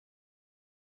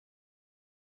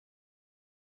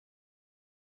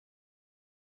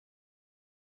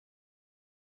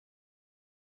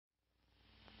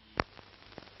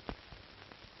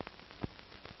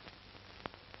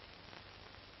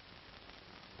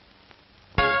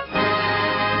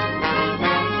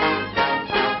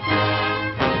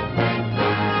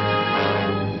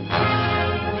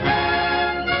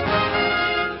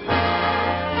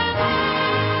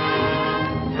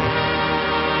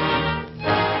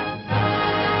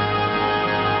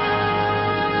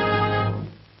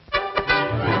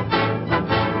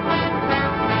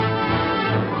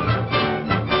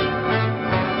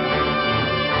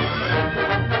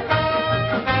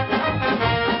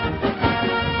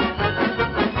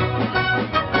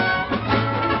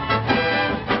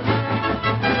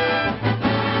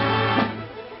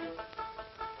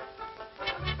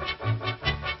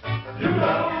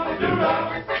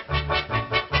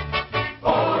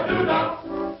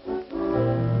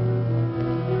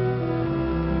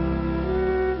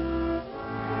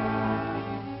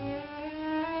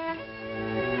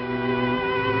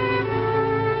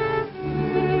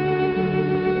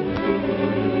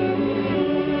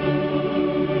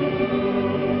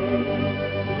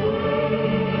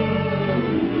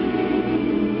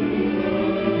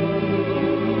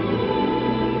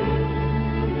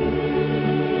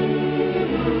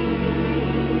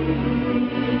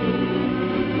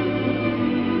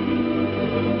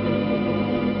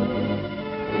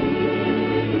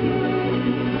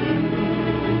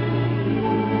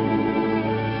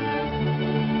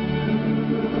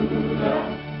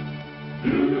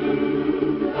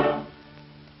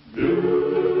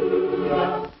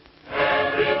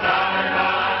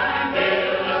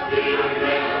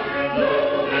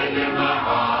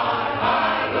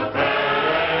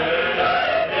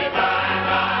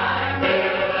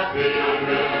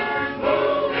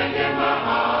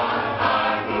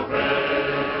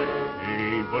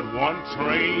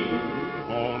train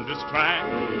on this track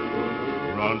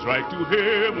runs right to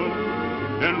heaven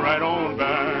and right on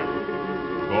back.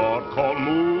 God called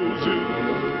Moses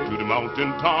to the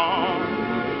mountain top,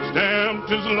 stamped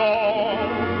his law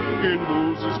in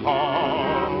Moses'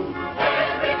 heart.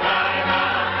 Every time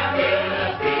I feel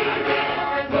the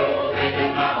Spirit moving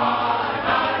in my heart, I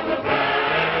will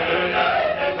pray.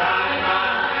 Every time I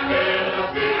feel the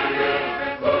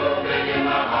Spirit moving in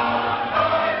my heart, I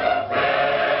will pray.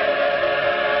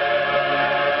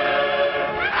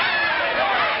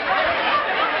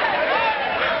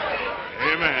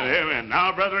 Amen, amen.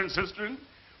 Now, brother and sister,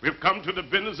 we've come to the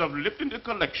business of lifting the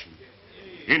collection.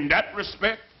 In that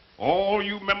respect, all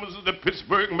you members of the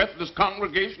Pittsburgh Methodist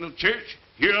Congregational Church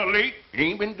here late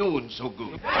ain't been doing so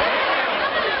good.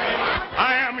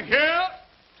 I am here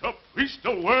to preach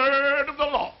the word of the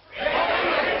Lord.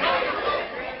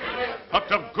 But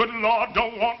the good Lord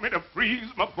don't want me to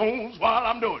freeze my bones while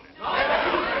I'm doing it.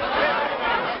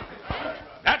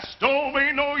 That stove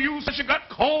ain't no use unless you got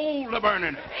coal to burn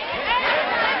in it.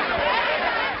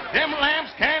 Them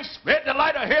lamps can't spread the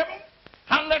light of heaven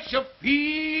unless you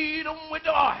feed them with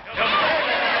the oil.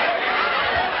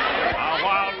 Now,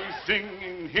 while we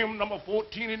sing hymn number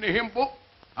 14 in the hymn book,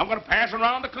 I'm going to pass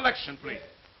around the collection plate.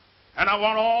 And I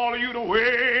want all of you to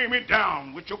weigh me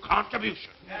down with your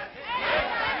contribution.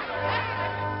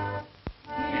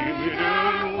 Give me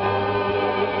the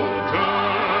old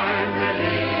time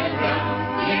religion.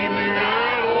 Give me the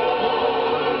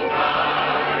old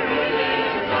time religion.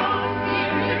 Give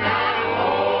me the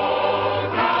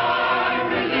old time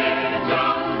religion.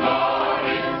 Lord,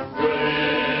 it's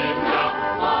good enough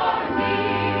for me. It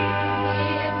was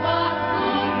good for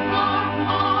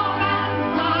Paul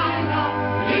and Silas.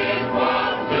 It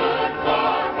was good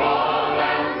for Paul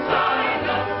and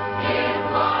Silas. It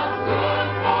was good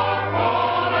for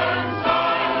Paul and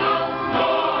Silas.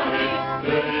 Lord, it's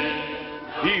good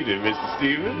enough. Evening, Mr.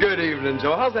 Stevens. Good evening,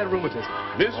 Joe. How's that rheumatism?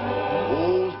 This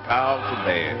old powerful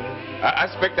bad. I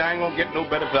expect I ain't gonna get no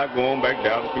better till I go on back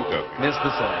down to Kentucky. Miss the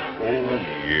sun. Oh,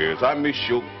 yes. I miss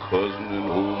your cousin and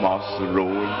old Master Rowe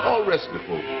and all the rest of the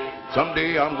folks.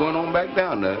 Someday I'm going on back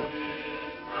down there.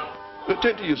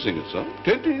 Tend to you singing, son.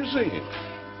 Tend to you singing.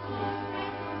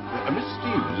 Mr.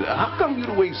 Stevens, how come you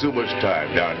to waste so much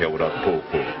time down here with our poor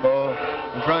folks? Oh,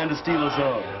 I'm trying to steal us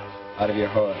all out of your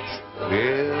hearts.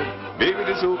 Well, maybe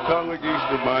this old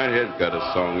congregation of mine has got a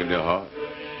song in their heart.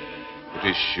 But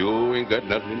they sure ain't got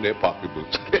nothing in their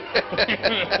pocketbooks.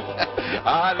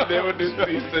 I never did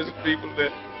see such people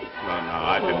that... No,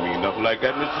 I didn't mean nothing like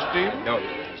that, Mr. Stevens. No,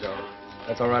 Joe.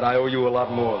 That's all right. I owe you a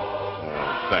lot more.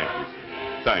 Oh, thank you.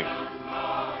 Thank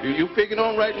you. You picking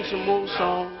on writing some more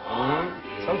songs?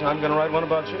 Mm-hmm. Sometime I'm going to write one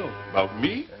about you. About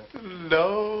me?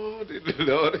 Lord.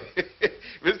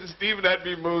 Mr. Stevens, that'd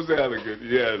be most elegant.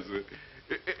 Yes.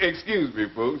 Excuse me,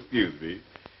 folks. Excuse me.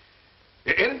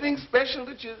 Anything special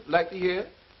that you'd like to hear?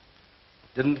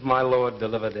 Didn't my Lord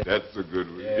deliver Daniel? That's a good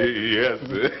one. Yes,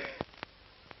 sir.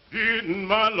 Didn't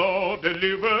my Lord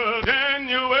deliver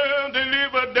Daniel,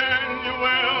 deliver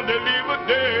Daniel, deliver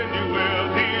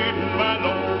Daniel? Didn't my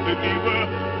Lord deliver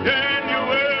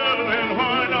Daniel? And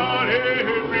why not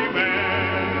every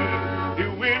man? The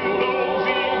wind blows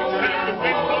east and the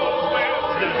wind blows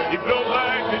west. He blows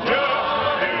like the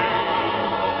just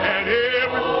and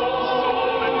every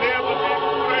soul that never been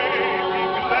prayed be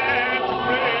glad to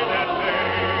pray that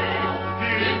day.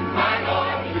 Didn't my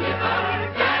Lord deliver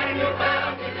Daniel?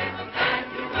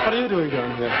 What are you doing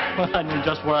down here? Well, I knew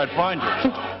just where I'd find you.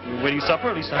 You were waiting supper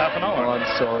at least a half an hour. Oh, I'm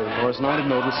sorry, Morrison. I didn't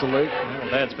know it was so late. Well,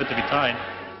 Dad's fit to be tied.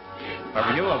 If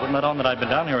I were you, I wouldn't let on that I'd been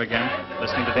down here again,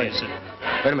 listening to these.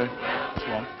 Wait a minute. What's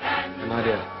wrong? An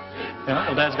idea. Yeah,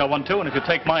 well, Dad's got one too, and if you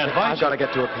take my advice... I've got to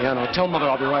get to a piano. Tell Mother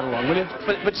I'll be right along, will you?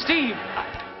 But Steve...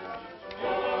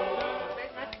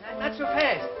 Not so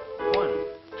fast. 1,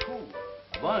 2,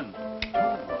 1, 2,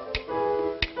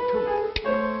 2.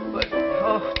 But,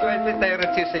 oh, there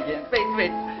it is again.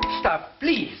 Wait. Stop,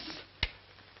 please.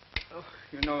 Oh,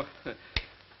 you know,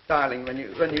 darling, when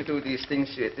you do these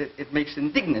things, it makes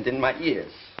indignant in my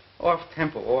ears. Off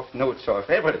tempo, off notes, off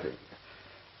everything.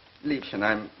 Liebchen,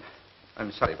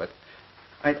 I'm sorry, but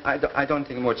I don't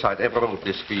think Mozart ever wrote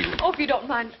this for you. Oh, if you don't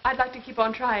mind, I'd like to keep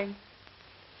on trying.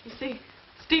 You see,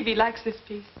 Stevie likes this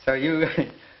piece. So you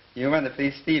want to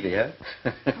please Stevie, huh?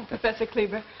 Oh, Professor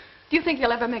Kleber, do you think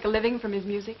he'll ever make a living from his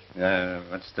music?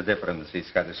 What's the difference? He's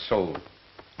got a soul.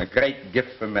 A great gift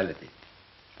for melody.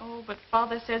 Oh, but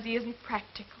Father says he isn't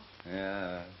practical.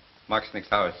 Yeah, Max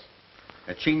nichts aus.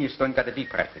 A genius don't got to be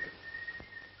practical.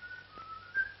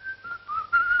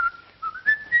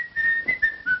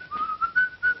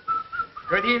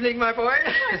 Good evening, my boy.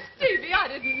 Oh, Stevie, I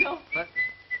didn't know. What?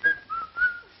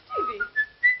 Stevie.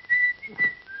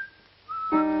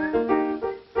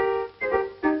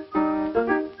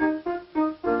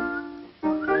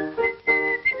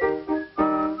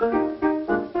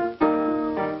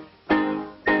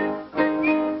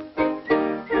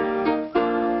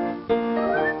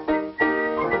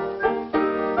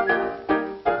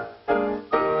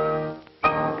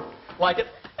 Like it?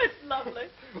 It's lovely.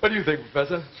 What do you think,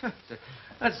 Professor?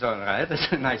 That's all right. That's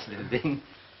a nice little thing.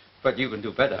 But you can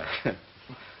do better.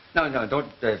 No, don't,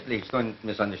 please, don't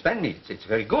misunderstand me. It's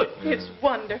very good. It's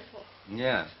wonderful.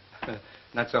 Yeah.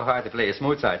 Not so hard to play a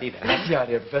smooth side either. That's the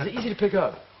idea, Professor. Easy to pick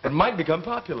up. It might become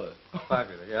popular.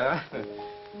 Popular, yeah?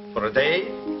 For a day,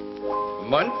 a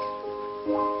month,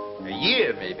 a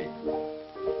year, maybe.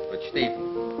 But,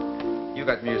 Stephen, you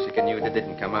got music in you that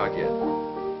didn't come out yet.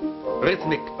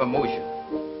 Rhythmic emotion,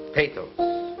 pathos.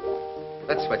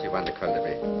 That's what you want to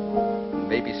cultivate. And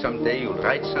maybe someday you'll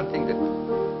write something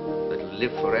that'll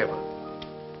live forever.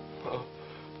 Oh,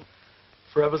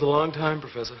 forever's a long time,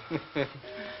 Professor.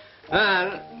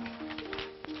 Well,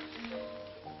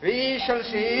 we shall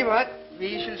see what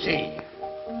we shall see.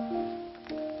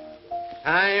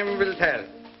 Time will tell.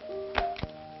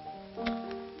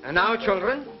 And now,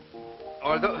 children,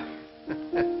 although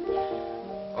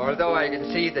I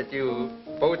can see that you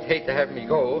both hate to have me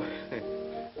go,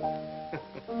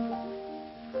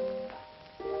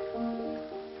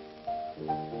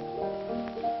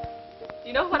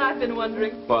 You know what I've been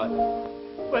wondering? What?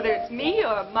 Whether it's me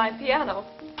or my piano.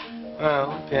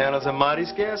 Well, pianos are mighty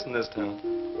scarce in this town.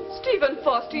 Stephen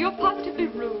Foster, you're positively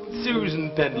rude.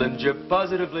 Susan Pentland, you're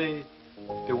positively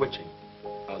bewitching.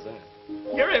 How's that?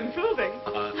 You're improving.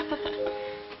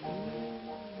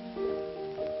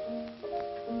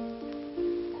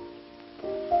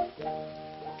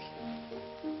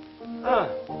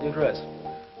 Your dress.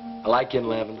 I like you in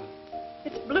lavender.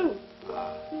 It's blue.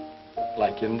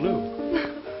 Like you in blue.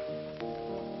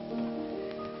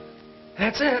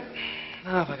 That's it.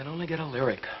 Now, if I can only get a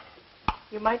lyric.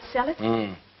 You might sell it?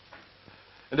 And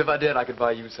if I did, I could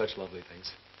buy you such lovely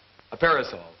things. A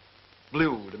parasol.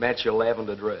 Blue to match your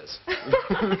lavender dress.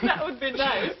 That would be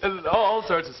nice. And all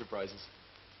sorts of surprises.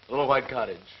 A little white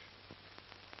cottage.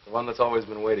 The one that's always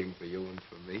been waiting for you and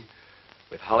for me.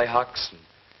 With hollyhocks and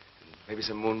maybe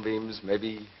some moonbeams,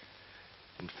 maybe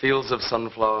in fields of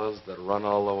sunflowers that run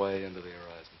all the way into the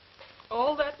horizon.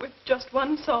 All that with just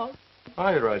one song?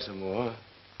 I could write some more. And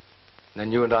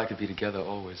then you and I could be together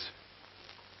always.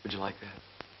 Would you like that?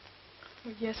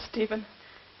 Oh, yes, Stephen.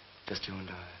 Just you and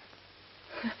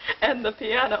I. And the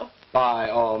piano. By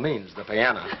all means, the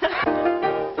piano.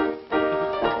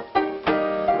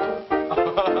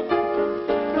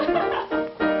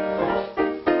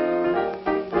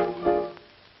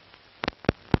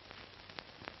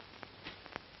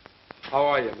 How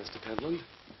are you, Mr. Pentland?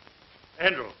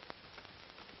 Andrew,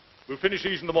 we'll finish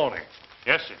these in the morning.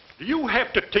 Yes, sir. Do you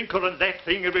have to tinker on that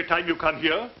thing every time you come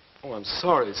here? Oh, I'm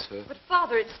sorry, sir. But,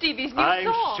 Father, it's Stevie's new I'm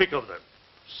song. sick of them.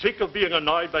 Sick of being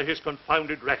annoyed by his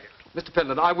confounded racket. Mr.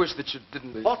 Pentland, I wish that you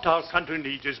didn't... What our country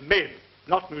needs is men,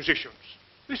 not musicians.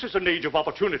 This is an age of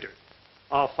opportunity.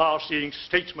 Our far-seeing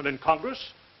statesmen in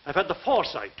Congress have had the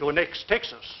foresight to annex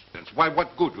Texas. Why,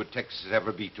 what good would Texas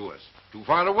ever be to us? Too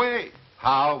far away.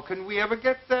 How can we ever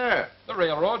get there? The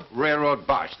railroad? Railroad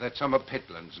bosh. That's some of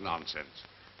Pitland's nonsense.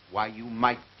 Why, you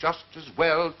might just as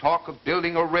well talk of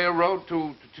building a railroad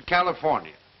to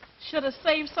California. Should have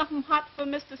saved something hot for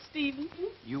Mr. Stephen.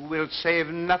 You will save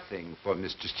nothing for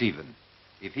Mr. Stephen.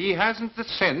 If he hasn't the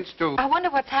sense to... I wonder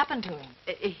what's happened to him.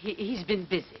 He's been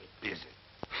busy. Busy.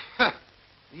 The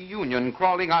Union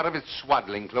crawling out of its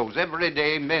swaddling clothes every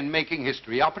day, men making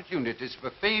history, opportunities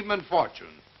for fame and fortune.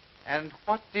 And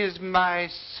what is my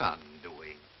son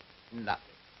doing?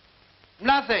 Nothing.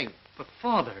 Nothing. But,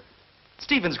 Father,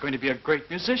 Stephen's going to be a great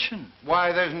musician.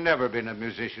 Why, there's never been a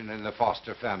musician in the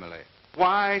Foster family.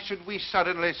 Why should we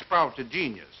suddenly sprout a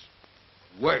genius?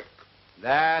 Work.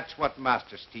 That's what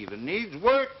Master Stephen needs,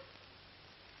 work.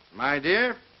 My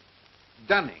dear,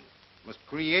 Dunning must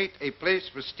create a place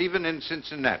for Stephen in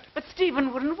Cincinnati. But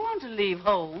Stephen wouldn't want to leave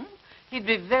home. He'd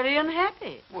be very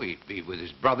unhappy. Well, he'd be with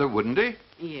his brother, wouldn't he?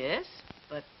 Yes,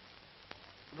 but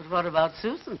what about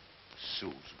Susan?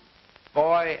 Susan.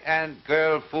 Boy and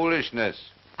girl foolishness.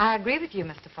 I agree with you,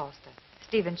 Mr. Foster.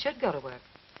 Stephen should go to work.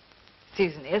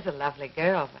 Susan is a lovely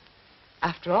girl, but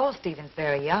after all, Stephen's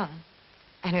very young.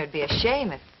 And it would be a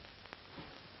shame if...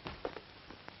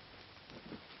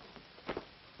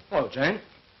 Hello, Jane.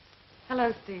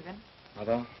 Hello, Stephen.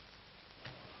 Mother.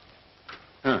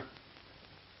 Huh.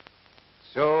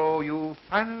 So you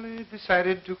finally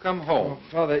decided to come home.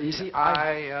 Oh, Father, you see,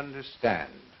 I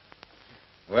understand.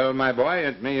 Well, my boy,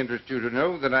 it may interest you to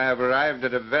know that I have arrived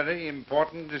at a very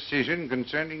important decision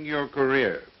concerning your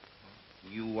career.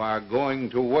 You are going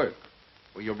to work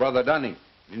for your brother Dunning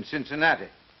in Cincinnati.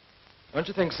 Don't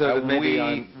you think, sir, that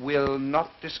maybe we will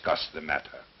not discuss the matter.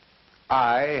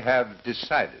 I have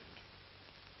decided.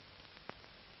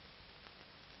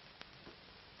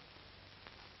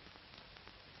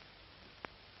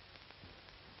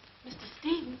 Mr.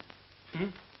 Stephen,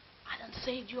 I done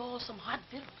saved you all some hot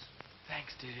victuals.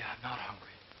 Thanks, dearie. I'm not hungry.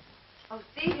 Oh,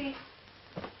 Stevie,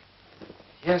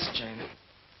 Yes, Jane.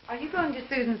 are you going to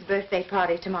Susan's birthday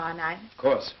party tomorrow night? Of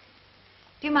course.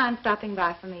 Do you mind stopping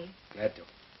by for me? Glad to.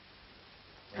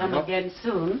 Come again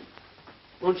soon.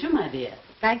 Won't you, my dear?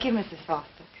 Thank you, Mrs.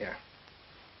 Foster. Here.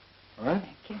 All right?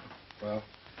 Thank you. Well,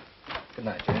 good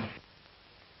night, Jane.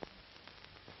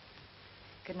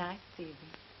 Good night, Stevie.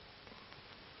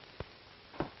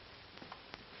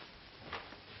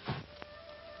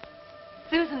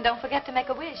 Susan, don't forget to make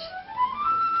a wish.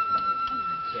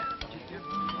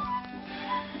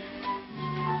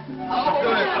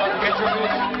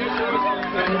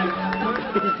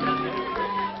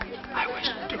 I wish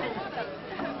to. Good.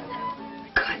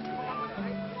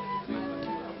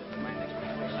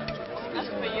 That's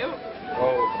for you.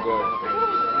 Oh, good.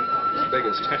 The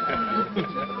biggest.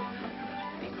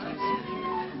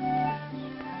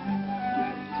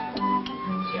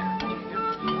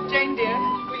 Jane, dear,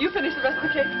 will you finish the rest of the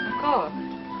cake? Of course.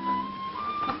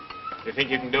 You think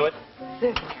you can do it?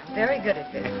 Susan, I'm very good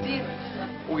at this. Steve.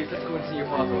 Wait, let's go and see your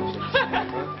father.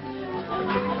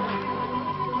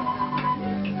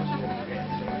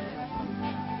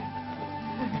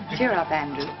 Cheer up,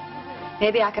 Andrew.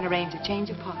 Maybe I can arrange a change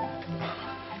of partner.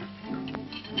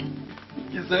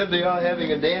 You certainly are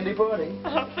having a dandy party.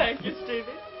 Oh, thank you, Stevie.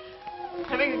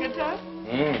 Having a good time?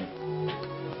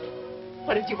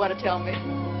 What did you want to tell me?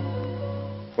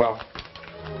 Well,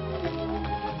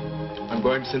 I'm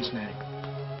going to Cincinnati.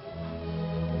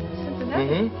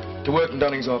 Cincinnati? To work in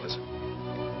Dunning's office.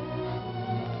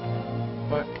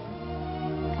 What?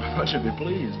 I should be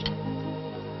pleased.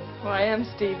 Well, I am,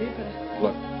 Stevie, but...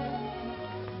 Look.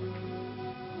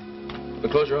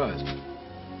 But close your eyes.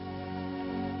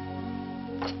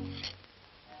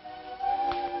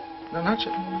 No, not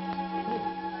yet.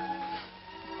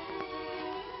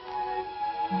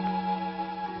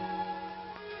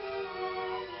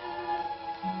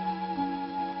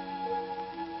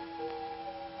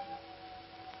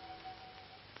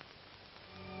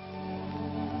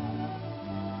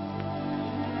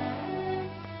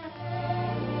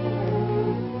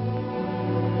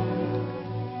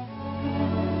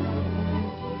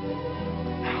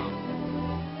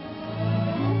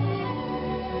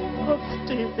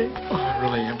 Oh, I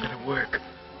really am going to work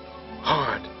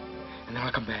hard. And then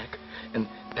I'll come back, and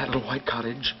that little white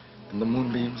cottage, and the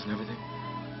moonbeams and everything,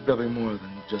 they'll be more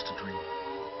than just a dream.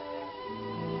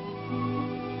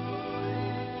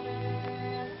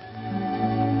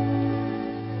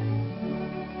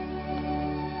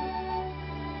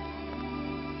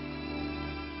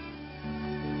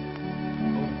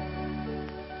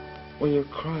 Well, you're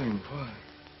crying. Why?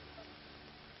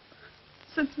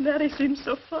 Cincinnati seems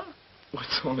so far. Well,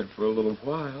 it's only for a little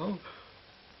while.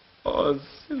 Oh,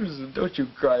 Susan, don't you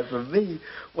cry for me.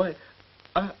 Why,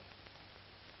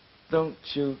 don't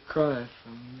you cry for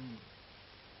me.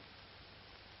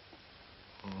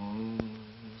 Oh,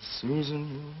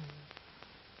 Susan,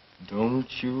 don't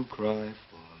you cry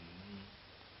for me.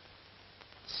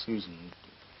 Susan,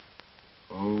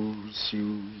 oh,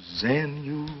 Suzanne,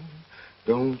 you,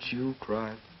 don't you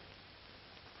cry.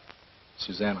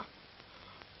 Susanna.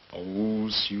 Oh,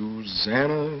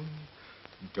 Susanna,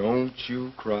 don't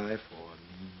you cry for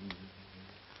me.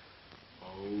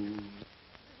 Oh,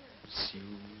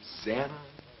 Susanna,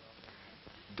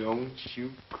 don't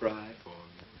you cry for me.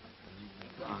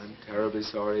 I'm terribly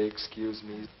sorry. Excuse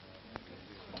me.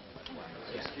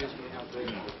 Excuse me. How big?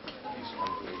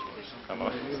 Come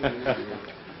on.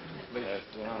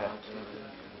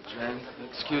 Jen,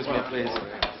 excuse me, please.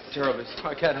 Terribly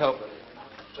sorry. I can't help it.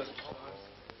 Just...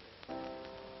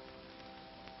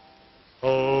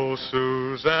 Oh,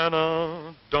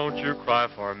 Susanna, don't you cry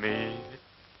for me.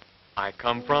 I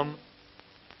come from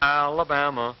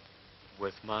Alabama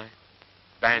with my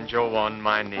banjo on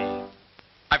my knee.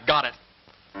 I've got it.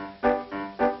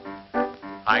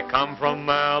 I come from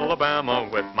Alabama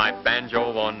with my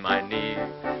banjo on my knee.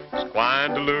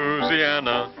 Squine to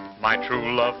Louisiana, my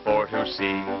true love for to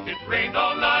see. It rained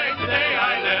all night the day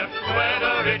I left,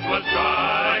 whether it was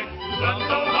dry. Sun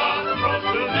so hot, froze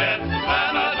to death,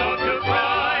 and I don't you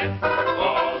cry.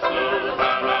 Oh, Susanna.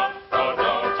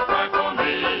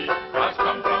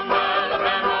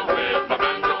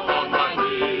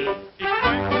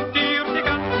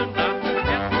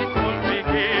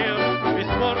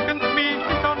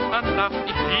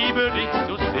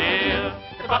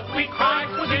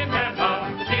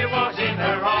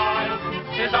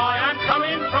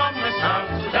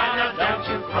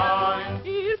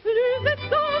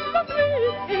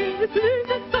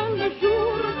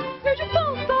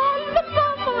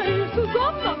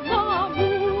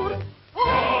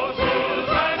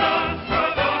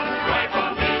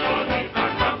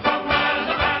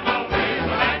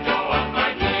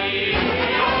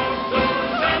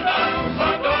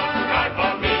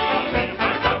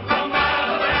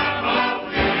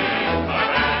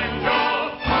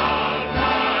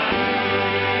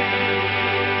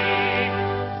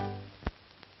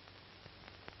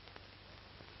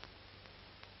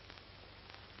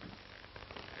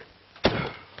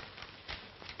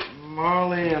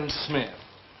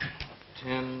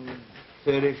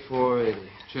 3480.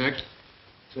 Check.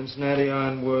 Cincinnati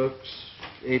Iron Works,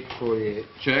 848.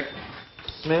 Check.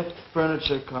 Smith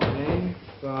Furniture Company,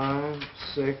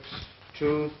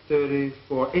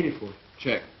 5623484.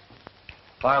 Check.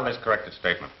 File this corrected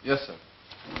statement. Yes, sir.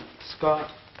 Scott.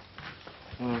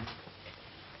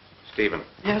 Stephen,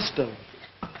 Yes, sir.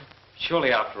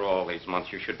 surely after all these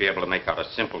months you should be able to make out a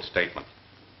simple statement.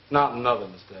 Not another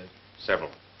mistake. Several.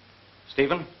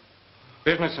 Stephen,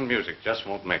 business and music just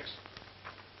won't mix.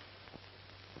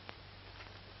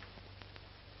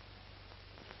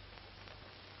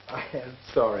 I am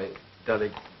sorry,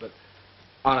 Dudley, but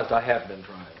honest, I have been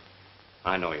trying.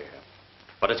 I know you have.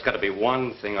 But it's got to be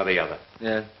one thing or the other.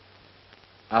 Yeah.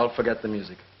 I'll forget the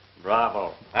music.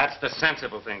 Bravo. That's the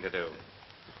sensible thing to do.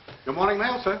 Good morning,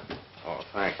 mail, sir. Oh,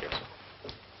 thank you.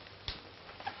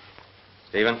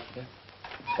 Stephen? Yeah.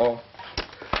 Oh.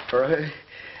 Hooray.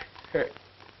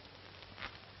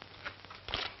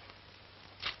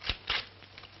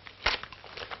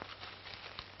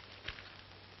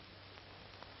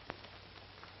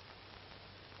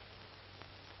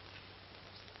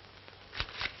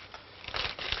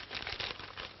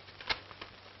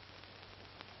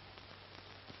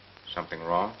 Something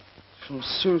wrong? From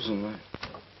Susan,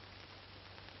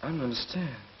 I don't understand.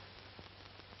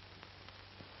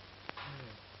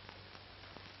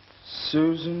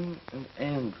 Susan and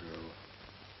Andrew.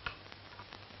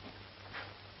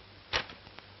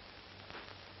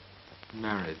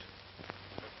 Married.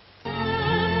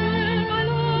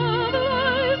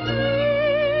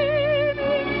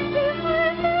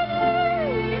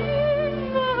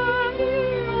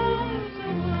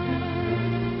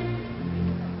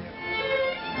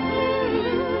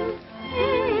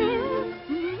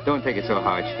 Don't take it so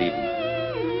hard, Stephen.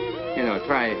 You know,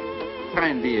 try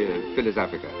and be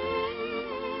philosophical.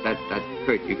 That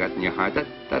hurt you got in your heart,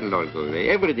 that'll all go away.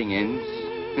 Everything ends.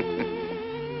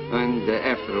 And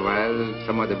after a while,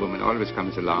 some other woman always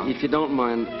comes along. If you don't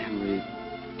mind, Henry,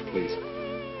 please.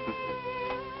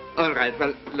 All right,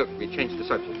 well, look, we changed the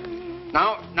subject.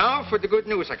 Now for the good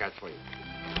news I got for you.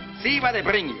 See what I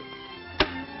bring you. The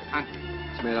contract.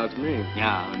 It's made out to me.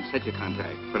 Yeah, and such a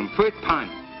contract. From Fort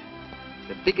Pond,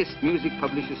 the biggest music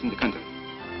publishers in the country.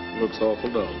 Looks awful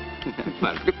dull.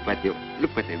 Well, look what they're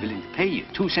willing to pay you.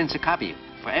 2 cents a copy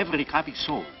for every copy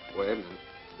sold. Wait a minute.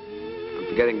 I'm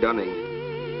forgetting Dunning.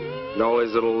 And all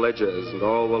his little ledgers and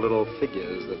all the little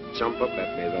figures that jump up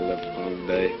at me the left all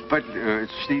day. But,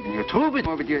 Stephen, you're through with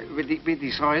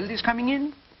these royalties coming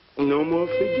in? No more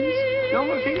figures? No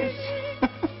more figures.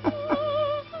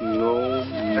 No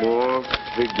more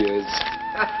figures.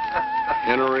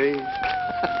 Henry,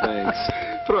 thanks.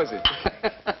 Prosit.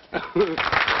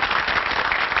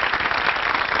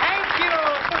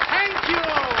 Thank you.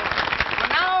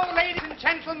 Now, ladies and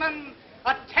gentlemen,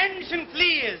 attention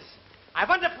please. I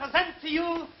want to present to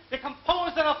you the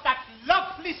composer of that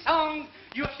lovely song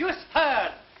you just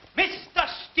heard, Mr.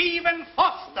 Stephen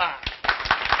Foster.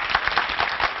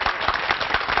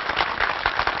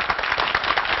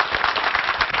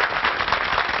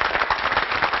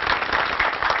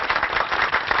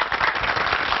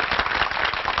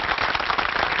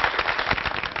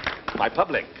 My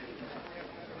public.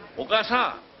 Oh,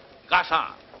 Garçon.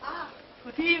 Garçon.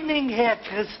 Good evening, Herr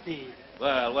Christy.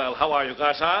 Well, how are you,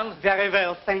 Garçon? Very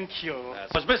well, thank you.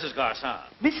 Was Mrs. Garçon?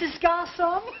 Mrs.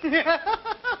 Garson?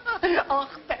 Oh,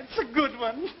 that's a good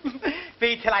one.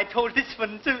 Wait till I told this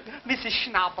one to Mrs.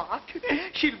 Schnappach.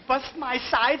 She'll bust my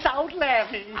sides out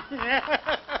laughing.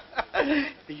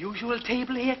 The usual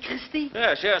table here, Christy?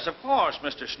 Yes, of course,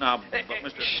 Mr. Schnapp.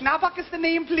 Mr. Schnappach is the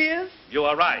name, please? You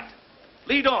are right.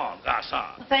 Lead on,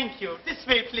 Garçon. Thank you. This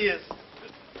way, please.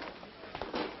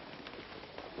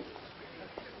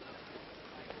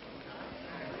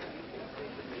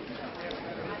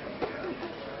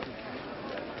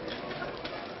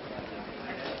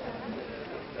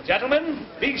 Gentlemen,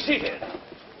 be seated.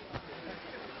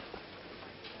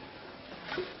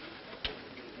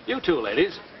 You too,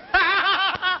 ladies.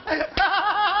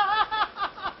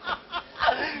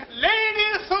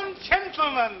 Ladies and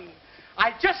gentlemen,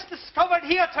 I just discovered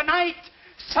here tonight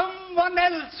someone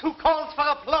else who calls for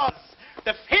applause.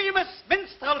 The famous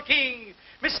minstrel king,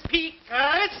 Miss P.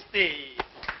 Christy.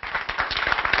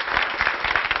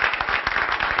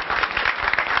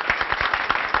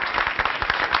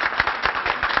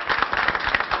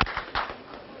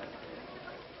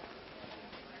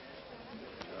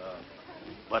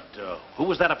 Who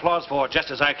was that applause for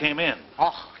just as I came in?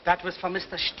 Oh, that was for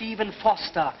Mr. Stephen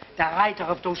Foster, the writer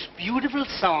of those beautiful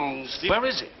songs. Where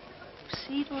is he?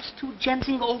 See those two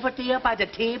gentlemen over there by the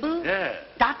table? Yeah.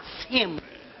 That's him.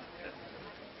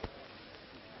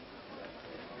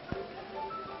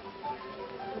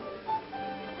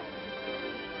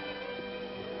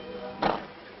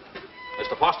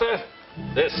 Foster,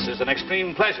 this is an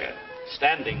extreme pleasure.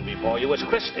 Standing before you is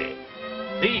Christy.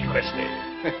 The Christy.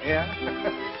 Yeah?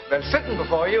 Well, sitting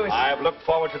before you is... I've looked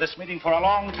forward to this meeting for a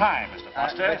long time, Mr.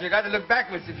 Foster. But you got to look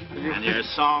backwards if you... And your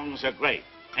songs are great.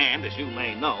 And, as you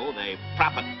may know, they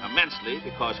profit immensely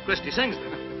because Christy sings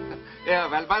them. Yeah,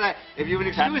 well, but if you will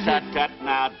excuse me... Tut,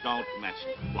 now, don't mention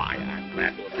it. Why, I'm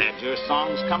glad to have had your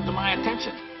songs come to my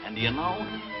attention. And do you know,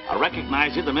 I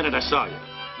recognized you the minute I saw you.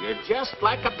 You're just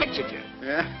like a picture kid.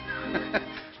 Yeah?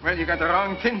 Well, you got the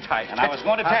wrong tintype. And I was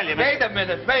going to tell you, Wait a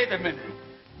minute.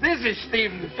 This is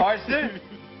Stephen Foster.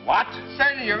 What?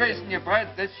 Certainly you're wasting your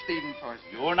breath. That's Stephen Foster.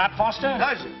 You're not Foster?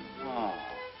 No, sir. Oh.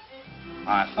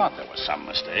 I thought there was some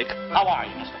mistake. How are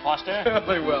you, Mr. Foster?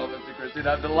 Very well, Mr. Christy.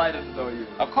 I'm delighted to know you.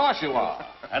 Of course you are.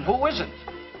 And who isn't?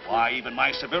 Why, even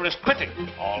my severest critic,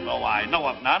 although I know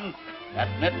of none,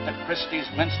 admit that Christie's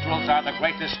minstrels are the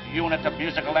greatest unit of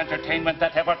musical entertainment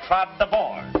that ever trod the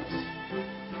boards.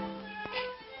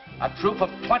 A troupe of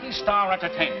 20-star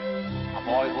entertainers, a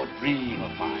boyhood dream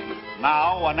of mine,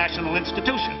 now a national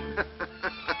institution.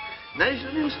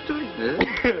 National institution,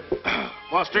 eh?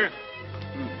 Foster,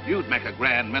 you'd make a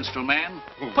grand minstrel man.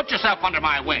 Put yourself under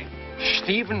my wing.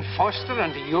 Stephen Foster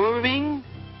under your wing?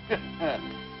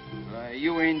 Why,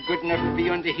 you ain't good enough to be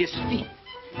under his feet.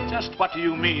 Just what do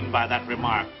you mean by that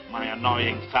remark, my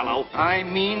annoying fellow? I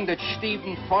mean that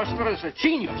Stephen Foster is a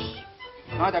genius,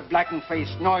 not a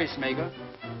black-and-faced noisemaker.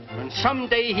 And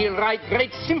someday he'll write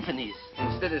great symphonies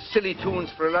instead of silly tunes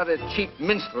for a lot of cheap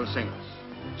minstrel singers.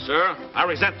 Sir, I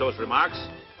resent those remarks.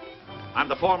 I'm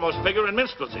the foremost figure in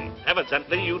minstrelsy.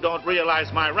 Evidently, you don't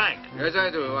realize my rank. Yes, I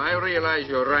do. I realize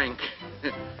your rank.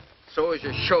 So is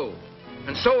your show.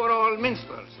 And so are all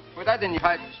minstrels. With that in your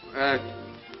pipe,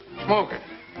 smoking.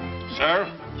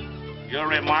 Sir, your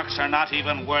remarks are not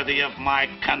even worthy of my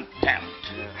contempt.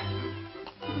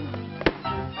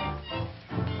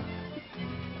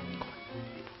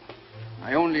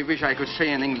 I only wish I could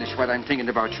say in English what I'm thinking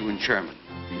about you in German.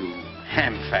 You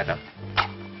ham-fatter.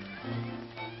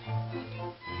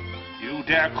 You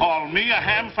dare call me a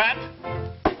ham-fat?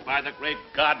 By the great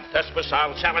God, Thespis,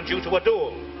 I'll challenge you to a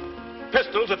duel.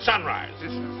 Pistols at sunrise.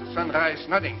 Pistols at sunrise,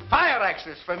 nothing. Fire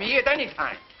axes for me at any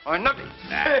time. Or nothing.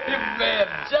 Man,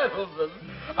 gentlemen,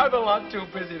 I'm a lot too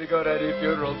busy to go to any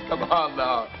funerals. Come on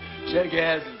now. Shake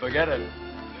hands and forget it.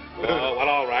 Oh, well,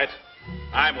 all right.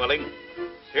 I'm willing.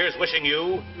 Here's wishing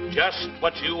you just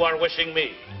what you are wishing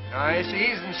me. I see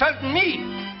he's insulting me.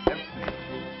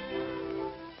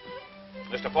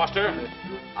 Mr. Foster,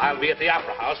 I'll be at the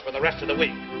Opera House for the rest of the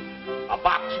week. A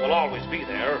box will always be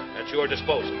there at your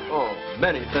disposal. Oh,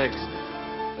 many thanks.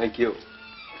 Thank you.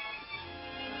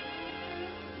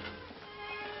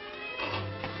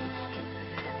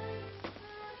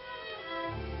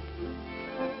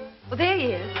 Well, there he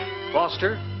is.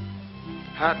 Foster,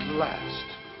 at last.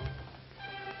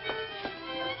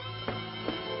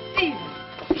 Stephen.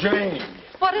 Jane.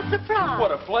 What a surprise.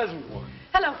 What a pleasant one.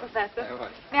 Hello, Professor.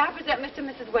 May I present Mr. and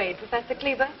Mrs. Wade, Professor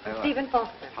Cleaver, and Stephen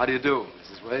Foster. How do you do,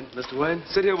 Mrs. Wade? Mr. Wade,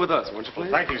 sit here with us, won't you,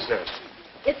 please? Thank you, sir.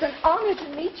 It's an honor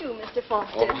to meet you, Mr.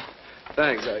 Foster. Oh,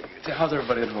 thanks. How's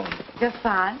everybody at home? Just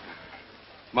fine.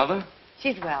 Mother?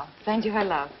 She's well. Send you her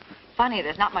love. Funny,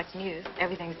 there's not much news.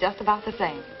 Everything's just about the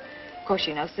same. Of course,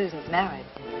 you know Susan's married.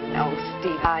 Oh,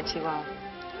 Steve, hard she was.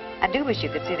 I do wish you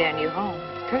could see their new home.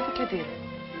 It's perfectly beautiful.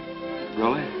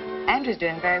 Really? Andrew's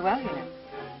doing very well, you know.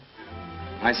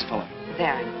 Nice fellow.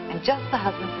 Very. And just the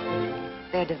husband for Susan.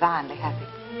 They're divinely happy.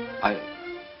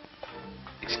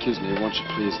 Excuse me, won't you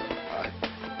please?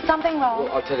 Something wrong?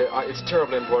 Well, I'll tell you, it's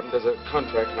terribly important. There's a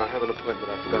contract, and I have an appointment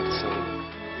I forgot to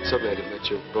sign. So glad to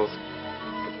meet you both.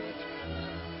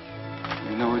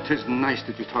 You know, it isn't nice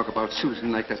that you talk about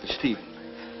Susan like that to Stephen.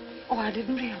 Oh, I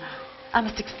didn't realize. I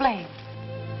must explain.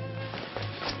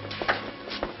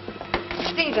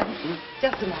 Stephen,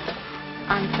 just a moment.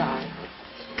 I'm sorry.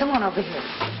 Come on over here.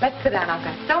 Let's sit down. I've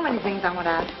got so many things I want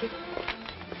to ask you.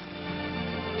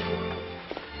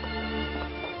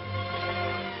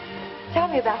 Tell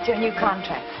me about your new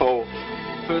contract. Oh,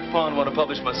 Bert Pond want to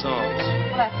publish my songs.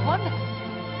 Well, that's wonderful.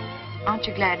 Aren't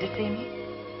you glad to see me?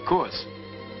 Of course.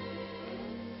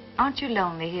 Aren't you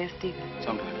lonely here, Stephen?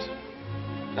 Sometimes.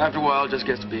 After a while, it just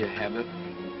gets to be a habit.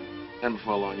 Then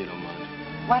before long, you don't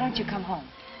mind. Why don't you come home?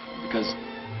 Because,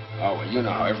 oh, well, you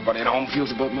know how everybody at home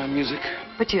feels about my music.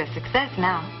 But you're a success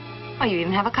now. Oh, you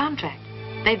even have a contract.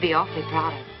 They'd be awfully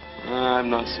proud of you. I'm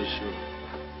not so sure.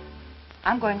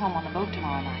 I'm going home on the boat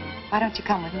tomorrow night. Why don't you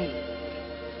come with me?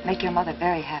 Make your mother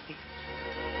very happy.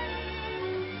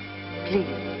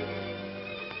 Please.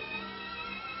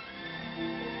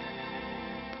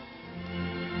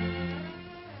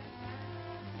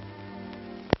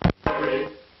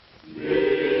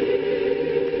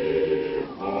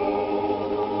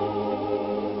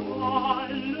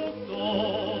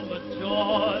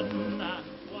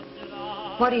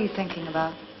 What are you thinking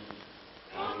about?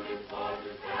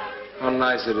 How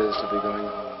nice it is to be going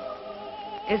home.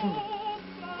 Isn't it?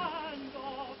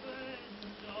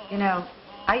 You know,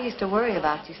 I used to worry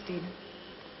about you, Stephen.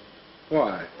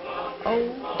 Why?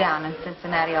 Oh, down in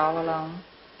Cincinnati all alone.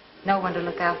 No one to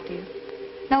look after you.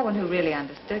 No one who really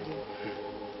understood you.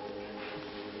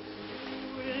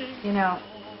 You know,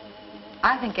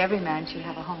 I think every man should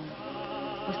have a home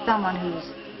with someone who's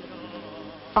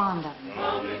fond of him.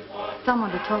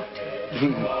 Someone to talk to.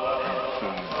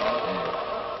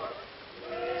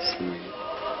 Sweet.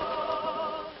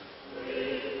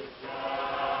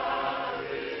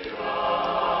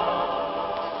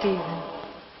 Stephen.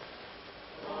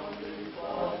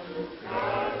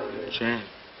 Jane.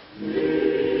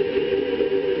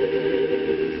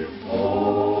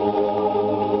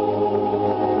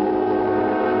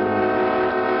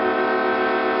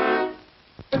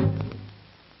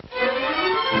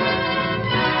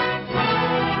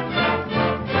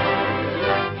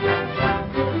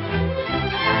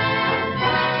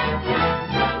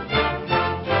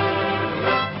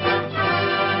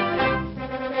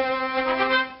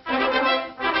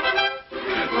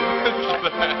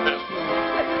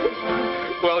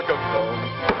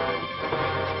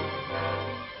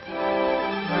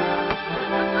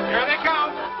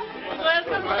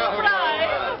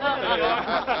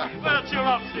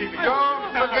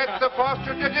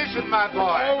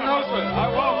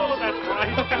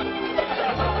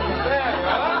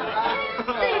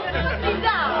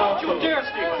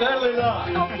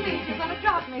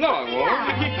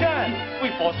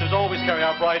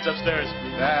 Upstairs.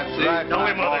 That's right. Don't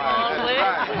we, Mother? That's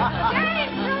right.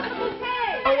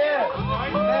 Oh, yeah.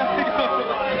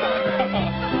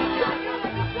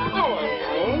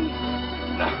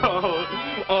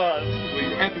 Oh,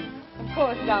 sweet. Of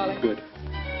course, darling. Good.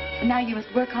 And now you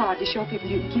must work hard to show people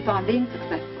you can keep on being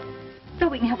successful. So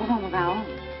we can have a home of our own.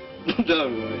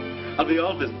 Don't worry. I'll be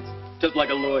all business. Just like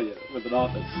a lawyer with an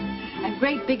office. And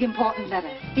great big important letter.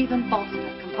 Stephen Foster,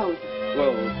 composer.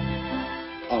 Well,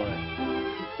 all right.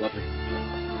 Lovely.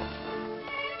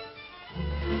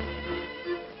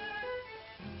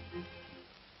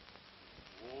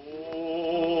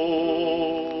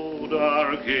 Oh,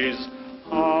 dark is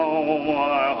how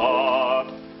my heart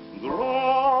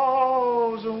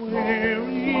grows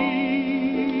weary,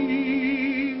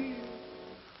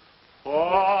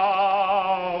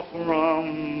 far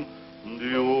from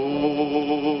the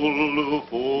old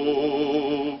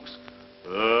folks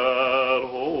at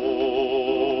home.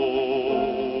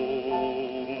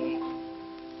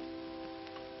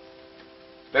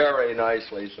 Very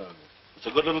nicely sung. It's a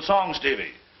good little song,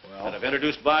 Stevie. Well, and if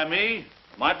introduced by me,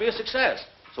 it might be a success.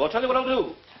 So I'll tell you what I'll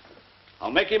do. I'll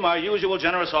make him our usual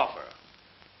generous offer.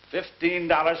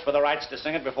 $15 for the rights to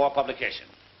sing it before publication.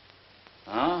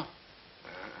 Huh?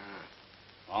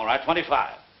 All right,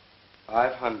 25.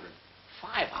 500.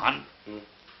 500?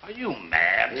 Are you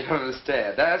mad? You don't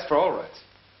understand. That's for all rights.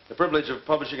 The privilege of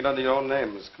publishing it under your own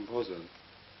name as composer.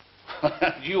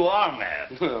 You are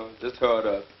mad. No, just hard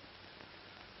up.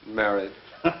 Married.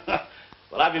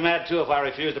 Well, I'd be mad, too, if I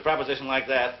refused a proposition like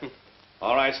that.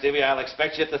 All right, Stevie, I'll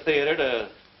expect you at the theater to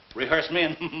rehearse me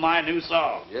in my new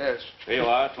song. Yes. Here you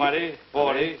are, 20,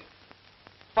 40.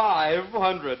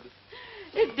 500.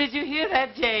 Did you hear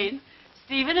that, Jane?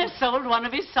 Stephen has sold one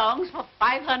of his songs for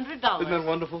 $500. Isn't that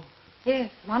wonderful?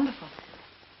 Yes, wonderful.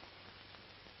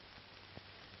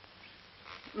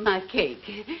 My cake.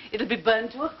 It'll be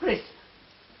burned to a crisp.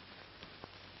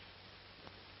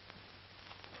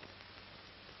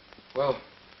 Well,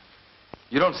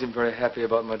 you don't seem very happy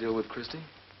about my deal with Christy.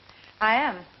 I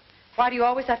am. Why do you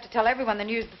always have to tell everyone the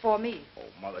news before me? Oh,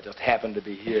 Mother just happened to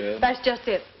be here. That's just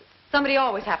it. Somebody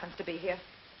always happens to be here.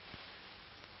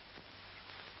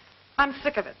 I'm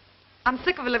sick of it. I'm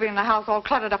sick of living in a house all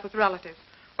cluttered up with relatives,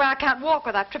 where I can't walk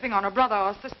without tripping on a brother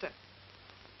or a sister.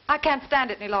 I can't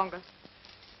stand it any longer.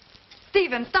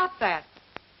 Stephen, stop that.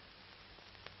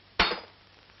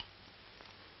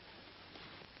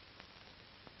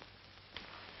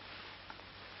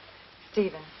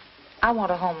 Stephen, I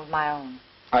want a home of my own.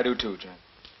 I do too, Jane.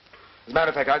 As a matter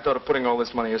of fact, I thought of putting all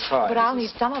this money aside. But I'll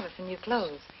need some of it for new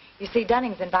clothes. You see,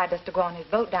 Dunning's invited us to go on his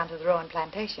boat down to the Rowan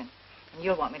plantation. And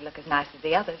you'll want me to look as nice as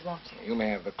the others, won't you? You may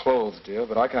have the clothes, dear,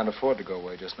 but I can't afford to go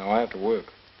away just now. I have to work.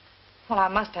 Well, I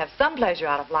must have some pleasure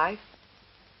out of life.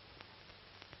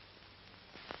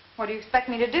 What do you expect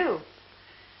me to do?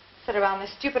 Sit around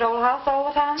this stupid old house all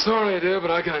the time? Sorry, dear,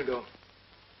 but I can't go.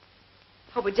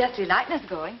 Oh, but Jessie Lightner's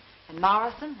going. And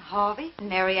Morrison, Harvey, and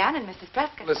Mary Ann, and Mrs.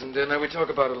 Prescott. Listen, dear, now we talk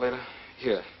about it later.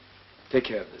 Here, take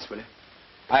care of this, will you?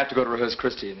 I have to go to rehearse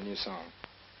Christy in the new song.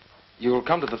 You'll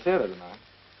come to the theater tonight.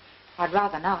 I'd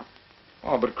rather not.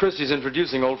 Oh, but Christy's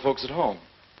introducing old folks at home.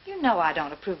 You know I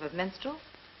don't approve of minstrels.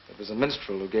 It was a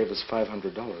minstrel who gave us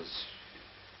 $500.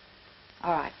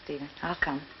 All right, Stephen, I'll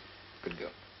come. Good girl.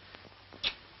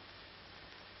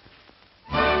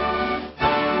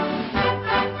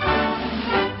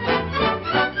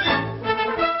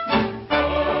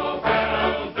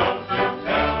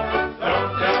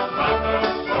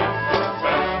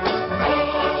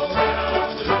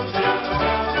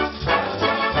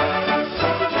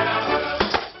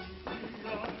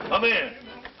 Come in.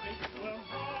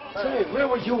 Say, where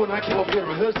were you when I came over here to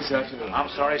rehearse this afternoon? I'm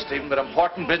sorry, Stephen, but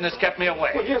important business kept me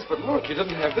away. Well, yes, but look, you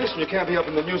didn't have this, and you can't be up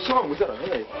in the new song. We gotta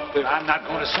hurry. I'm not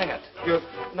going to sing it. You're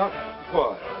not...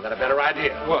 What? I got a better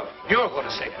idea. What? You're going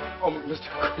to sing it. Oh,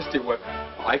 Mr. Christy, what?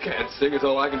 I can't sing. It's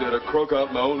all I can do to croak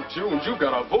out my own tunes. You've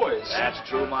got a voice. That's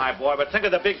true, my boy, but think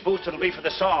of the big boost it'll be for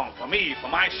the song, for me, for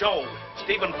my show.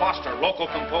 Stephen Foster, local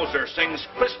composer, sings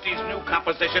Christy's new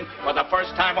composition for the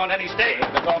first time on any stage.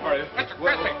 That's all very... Mr.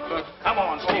 Christy, come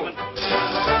on, Stephen.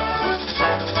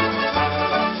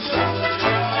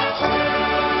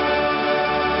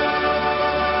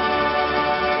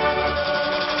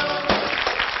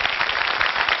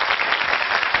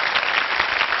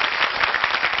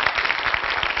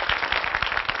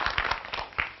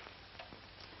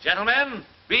 Gentlemen,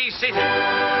 be seated.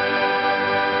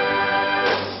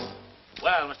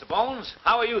 Well, Mr. Bones,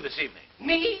 how are you this evening?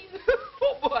 Me?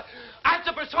 Oh, boy. I'm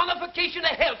the personification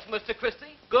of health, Mr.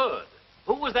 Christy. Good.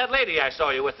 Who was that lady I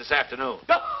saw you with this afternoon?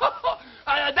 That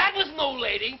was no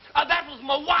lady. That was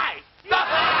my wife.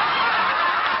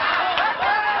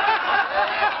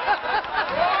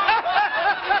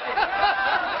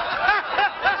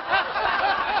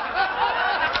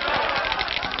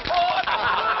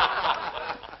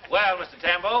 Well, Mr.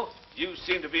 Tambo, you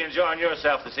seem to be enjoying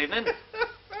yourself this evening.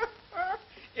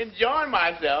 Enjoying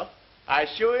myself? I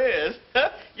sure is.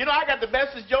 You know, I got the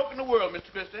bestest joke in the world,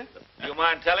 Mr. Christy. Do you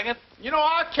mind telling it? You know,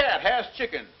 our cat has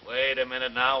chickens. Wait a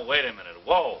minute now, wait a minute.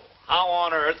 Whoa, how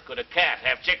on earth could a cat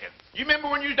have chickens? You remember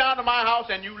when you was down to my house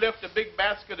and you left a big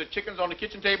basket of chickens on the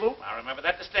kitchen table? I remember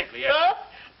that distinctly, yes.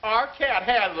 Our cat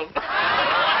has them.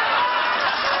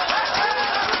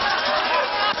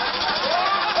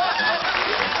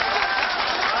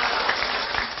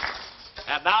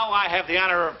 And now I have the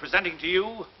honor of presenting to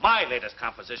you my latest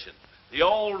composition, The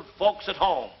Old Folks at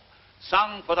Home,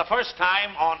 sung for the first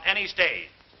time on any stage.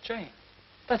 Jane,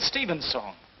 that's Stephen's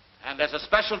song. And as a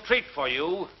special treat for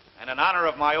you, and in honor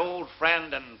of my old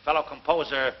friend and fellow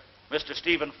composer, Mr.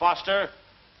 Stephen Foster,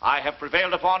 I have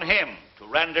prevailed upon him to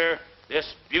render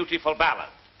this beautiful ballad.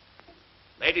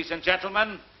 Ladies and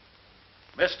gentlemen,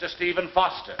 Mr. Stephen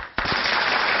Foster.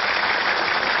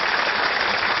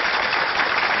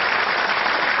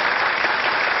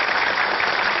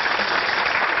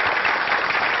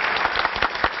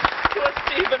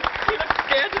 Stephen, you look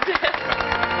scared to death.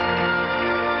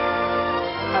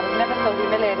 I was never so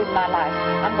humiliated in my life.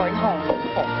 I'm going home.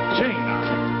 Oh, Jane.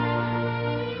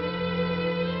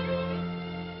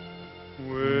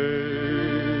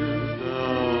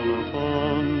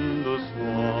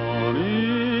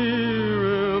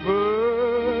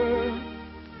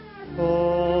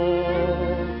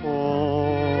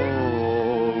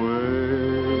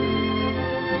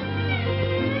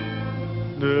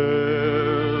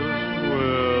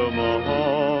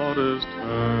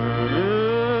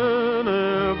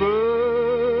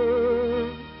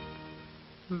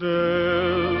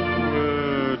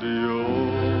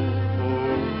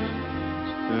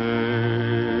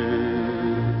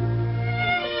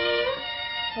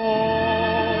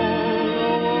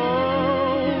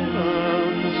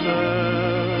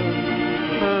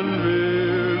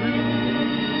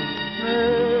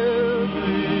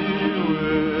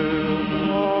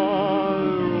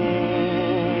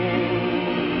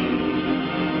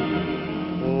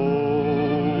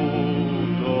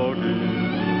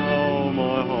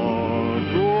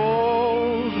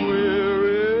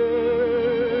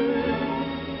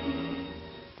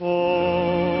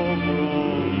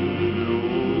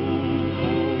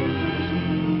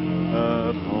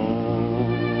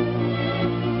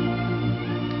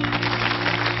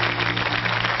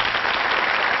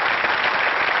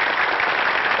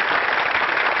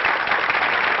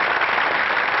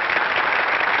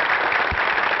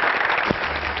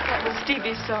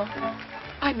 So,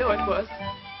 I know it was.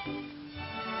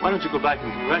 Why don't you go back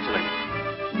and congratulate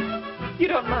him? You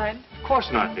don't mind? Of course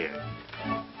not, dear.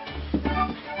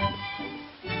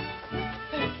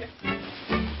 Thank you.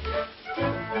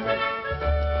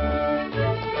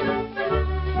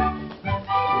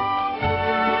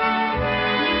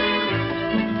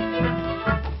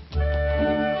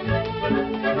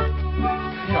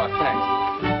 Oh, thanks.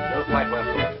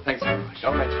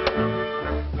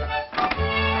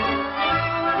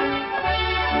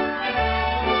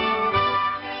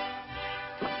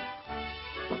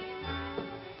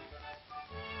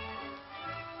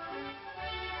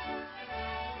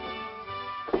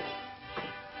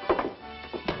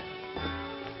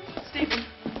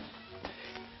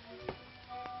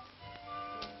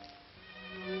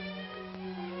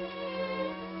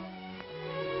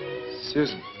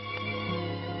 Susan.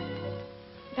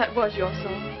 That was your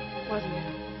song, wasn't it?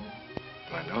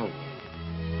 I know.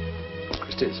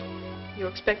 Christy's. You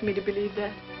expect me to believe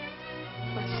that?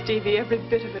 Why, Stevie, every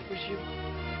bit of it was you.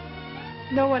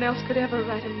 No one else could ever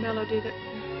write a melody that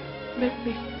made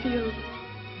me feel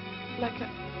like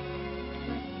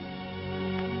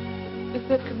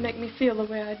that could make me feel the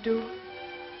way I do.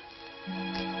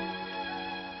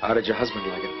 How did your husband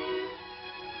like it?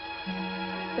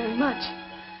 Very much.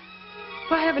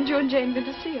 Why haven't you and Jane been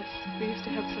to see us? We used to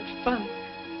have such fun.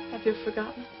 Have you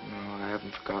forgotten? No, I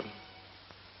haven't forgotten.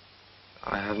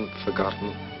 I haven't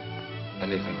forgotten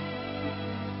anything.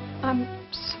 I'm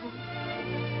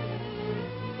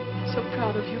so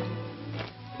proud of you.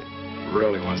 It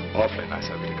really was awfully nice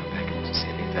of you to come back and to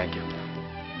see me. Thank you.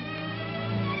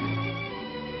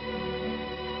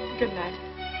 Good night.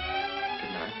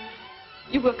 Good night.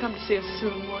 You will come to see us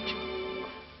soon, won't you?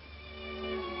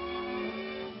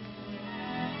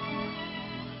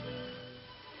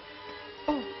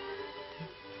 Oh,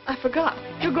 I forgot.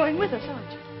 You're going with us,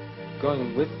 aren't you?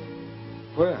 Going with?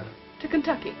 Where? To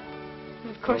Kentucky.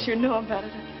 Of course, you know about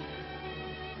it.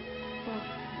 Well,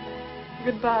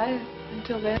 goodbye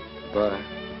until then. Bye.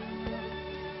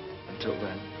 Until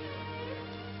then.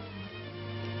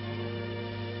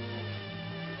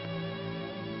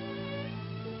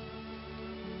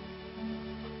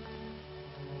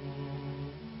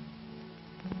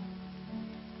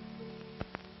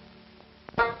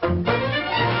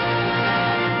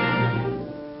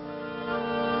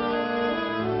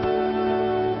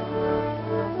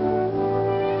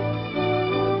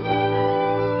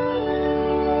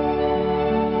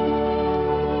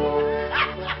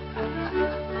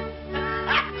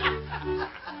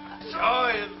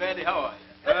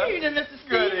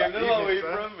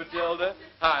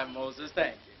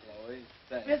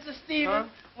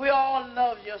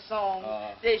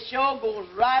 They sure goes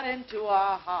right into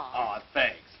our heart. Oh,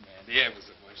 thanks, man. Ever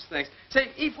so much. Thanks.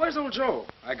 Say, Eve, where's old Joe?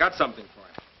 I got something for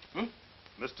him.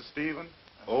 Mr. Stephen,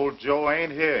 old Joe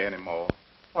ain't here anymore.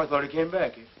 Oh, I thought he came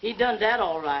back. He done that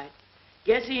all right.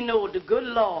 Guess he knowed the good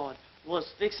Lord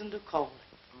was fixing to call him.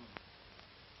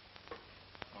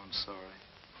 Oh, I'm sorry.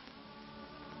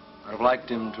 I'd have liked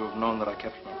him to have known that I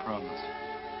kept my promise.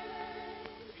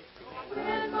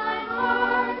 When my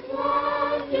heart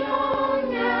was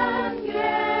young and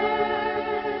gay,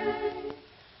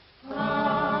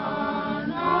 on,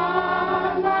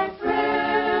 my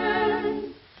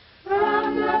friend,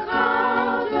 from the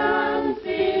cotton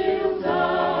fields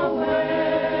away,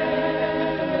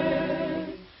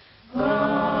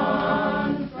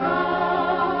 gone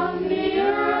from the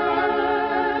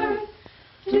earth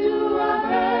to a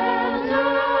better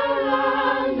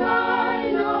land I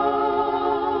know.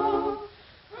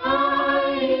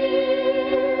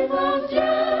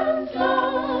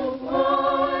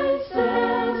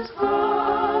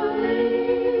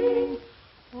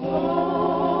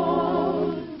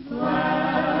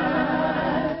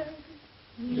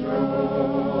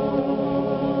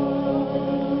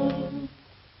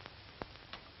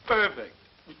 Perfect.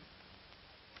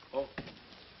 Oh.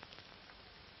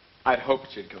 I'd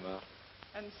hoped you'd come out.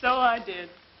 And so I did.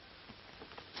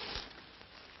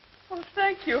 Well,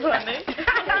 thank you, honey.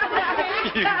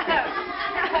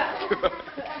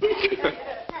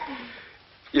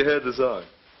 You heard the song.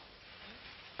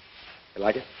 You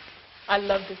like it? I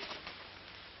loved it.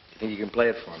 You think you can play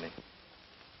it for me?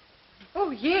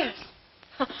 Oh, yes.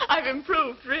 I've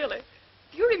improved, really.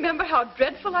 Do you remember how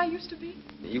dreadful I used to be?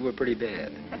 You were pretty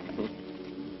bad.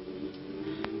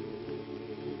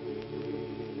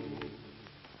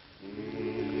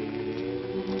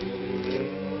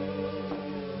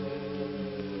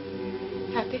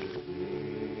 Happy?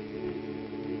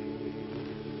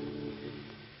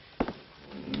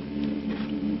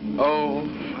 Oh,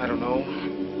 I don't know.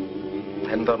 I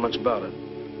hadn't thought much about it.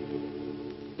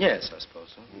 Yes, I suppose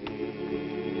so.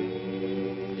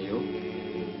 You?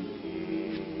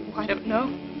 Oh, I don't know.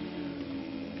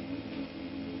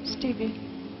 Stevie,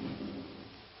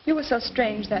 you were so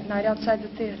strange that night outside the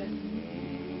theater.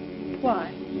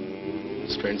 Why?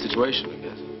 Strange situation, I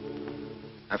guess.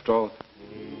 After all,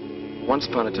 once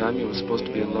upon a time you were supposed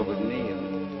to be in love with me,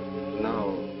 and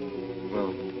now,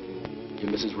 well,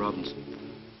 you're Mrs. Robinson.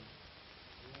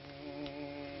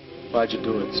 Why'd you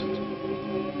do it, Susan?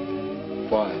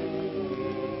 Why?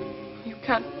 You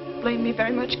can't blame me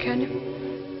very much, can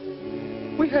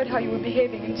you? We heard how you were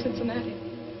behaving in Cincinnati.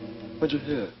 What'd you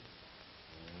hear?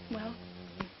 Well,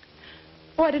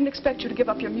 oh, I didn't expect you to give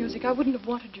up your music. I wouldn't have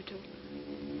wanted you to.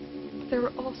 There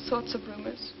were all sorts of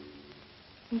rumors,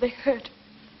 and they hurt.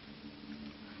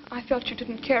 I felt you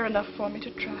didn't care enough for me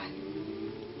to try.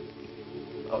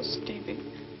 Oh, Stevie,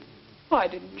 why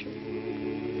didn't you?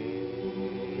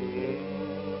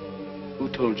 Who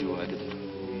told you I didn't?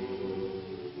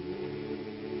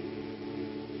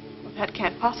 Well, that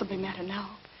can't possibly matter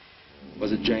now.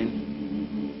 Was it Jane?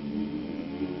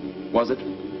 Was it?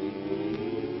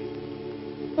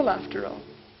 Well, after all,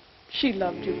 she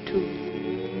loved you, too.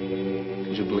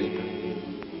 Did you believe her?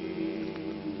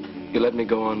 You let me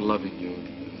go on loving you,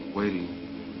 waiting.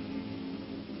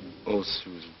 Oh,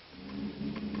 Susan.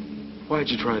 Why'd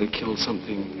you try to kill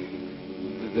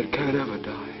something that can't ever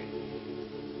die?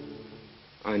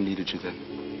 I needed you then.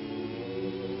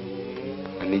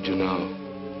 I need you now.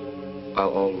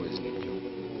 I'll always need you.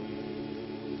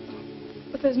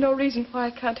 But there's no reason why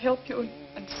I can't help you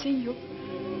and see you.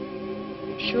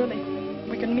 Surely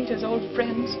we can meet as old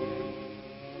friends.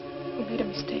 We made a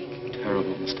mistake. A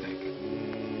terrible mistake.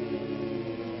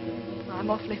 I'm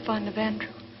awfully fond of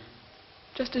Andrew,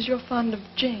 just as you're fond of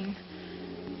Jane.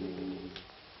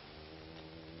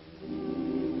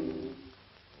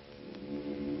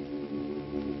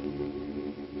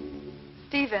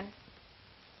 Stephen.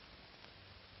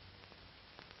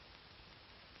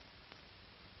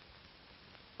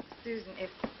 Susan,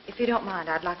 if you don't mind,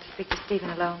 I'd like to speak to Stephen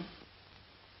alone.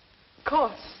 Of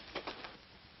course.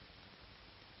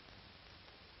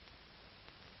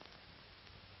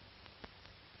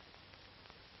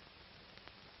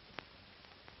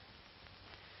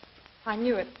 I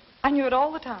knew it. I knew it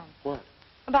all the time. What?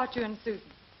 About you and Susan.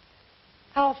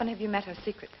 How often have you met her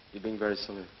secretly? You're being very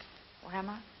silly. Or am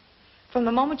I? From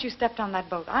the moment you stepped on that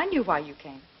boat, I knew why you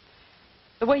came.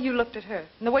 The way you looked at her,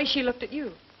 and the way she looked at you.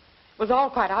 It was all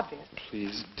quite obvious.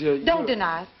 Please, dear. Don't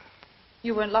deny it.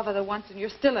 You were in love with her once, and you're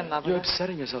still in love with You're her.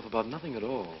 upsetting yourself about nothing at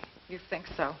all. You think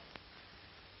so.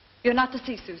 You're not to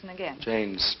see Susan again.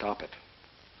 Jane, stop it.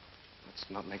 Let's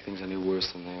not make things any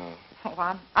worse than they are.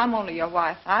 Oh, I'm only your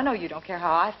wife. I know you don't care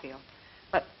how I feel.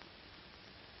 But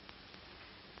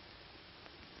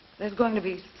there's going to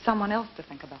be someone else to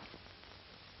think about.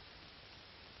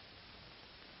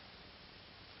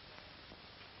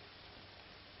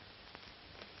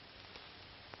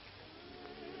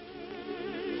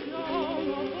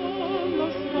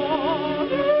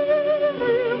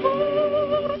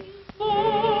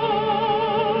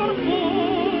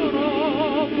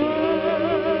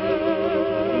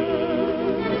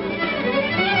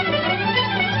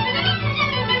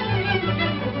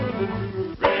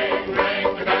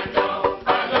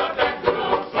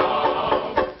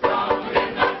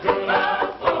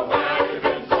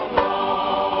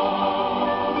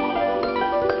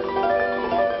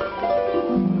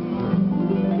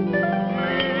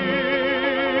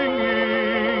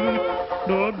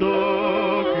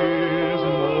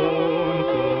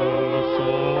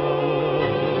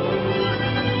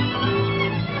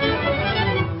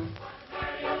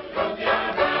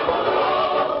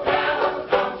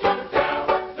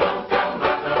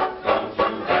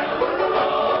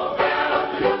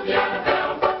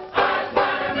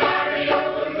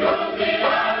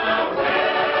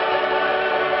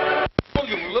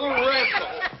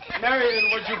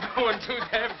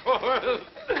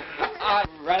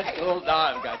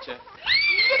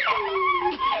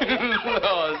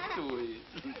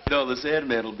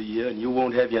 Sandman will be here, and you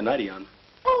won't have your nightie on.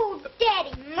 Oh,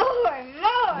 Daddy, more.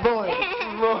 More.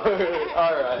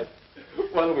 All right.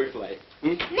 What'll we play?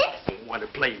 Minstrels. Want to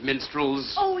play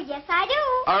minstrels? Oh, yes, I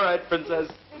do. All right,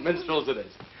 Princess. Minstrels it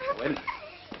is. Wait.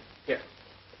 Here.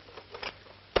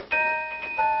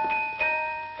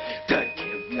 The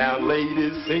Kent Town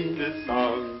ladies sing this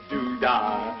song.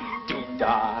 Doo-dah,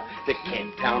 doo-dah. The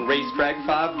Kent Town racetrack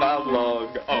 5 miles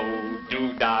long. Oh,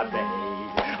 doo-dah day.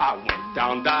 I went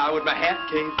down there with my hat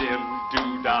caved in.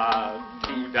 Doo-dah,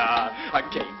 doo-dah. I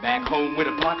came back home with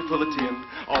a pocket full of tin.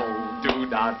 Oh,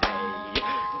 doo-dah day.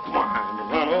 Gwine to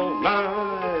run all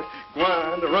night,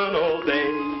 gwine to run all day.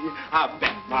 I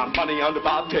bet my money on the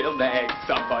bobtail nag.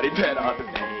 Somebody bet on the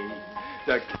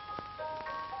day.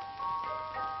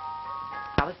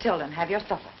 Now, let's Tilda, have your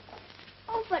supper.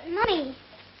 Oh, but, Mommy,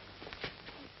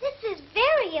 this is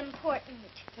very important.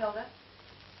 Tilda?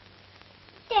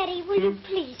 Daddy, will you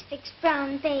please fix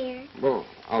Brown Bear? Well,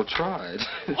 I'll try it.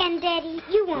 And, Daddy,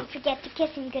 you won't forget to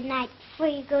kiss him goodnight before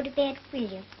you go to bed, will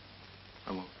you?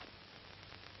 I won't.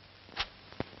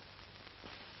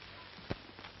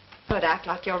 But act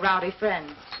like your rowdy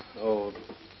friends. Oh.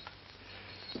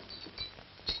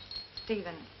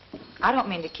 Stephen, I don't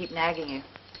mean to keep nagging you,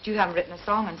 but you haven't written a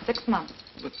song in 6 months.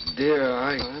 But,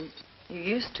 dear, You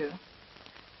used to.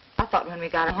 I thought when we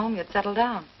got home you'd settle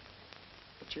down.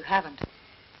 But you haven't.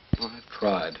 I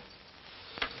tried.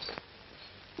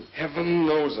 Heaven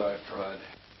knows I've tried.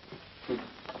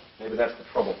 Maybe that's the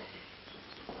trouble.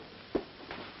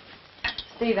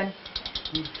 Stephen,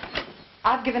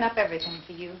 I've given up everything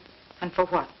for you. And for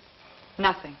what?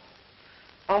 Nothing.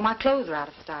 All my clothes are out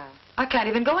of style. I can't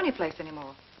even go anyplace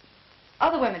anymore.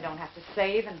 Other women don't have to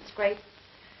save and scrape.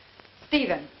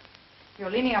 Stephen,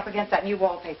 you're leaning up against that new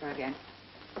wallpaper again.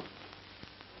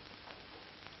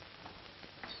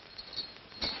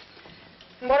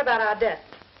 And what about our debt?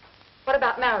 What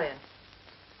about Marion?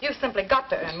 You've simply got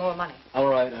to earn more money. All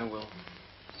right, I will.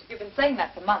 You've been saying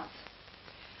that for months.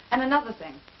 And another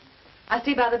thing. I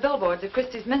see by the billboards of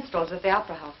Christy's minstrels at the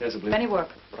Opera House. Yes, I believe. Many work.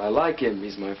 But I like him.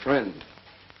 He's my friend.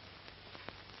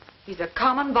 He's a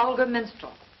common, vulgar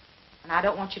minstrel. And I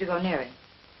don't want you to go near him.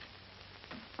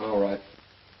 All right.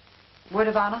 Word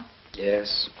of honor?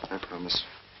 Yes, I promise.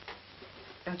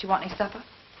 Don't you want any supper?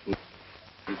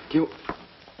 Thank you.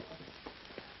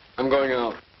 I'm going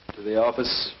out to the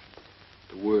office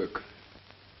to work.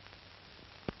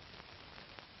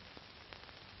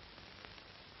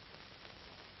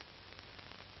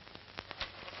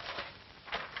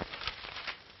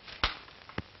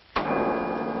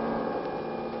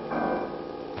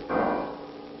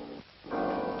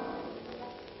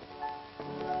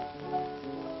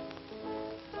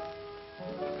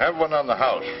 Have one on the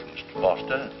house, Mr.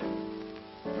 Foster.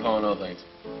 No, thanks.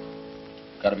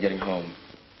 Gotta be getting home.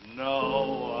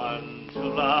 No one to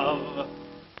love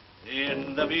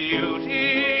in the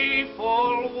beautiful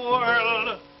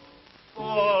world,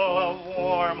 full of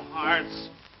warm hearts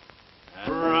and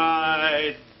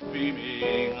bright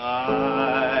beaming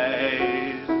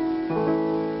eyes.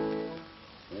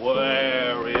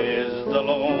 Where is the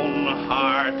lone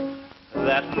heart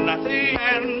that nothing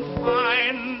can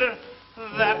find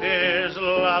that is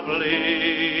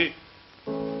lovely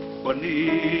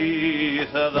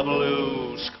beneath the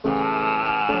blue sky?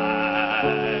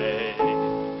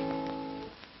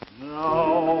 No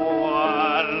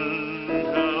one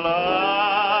to love.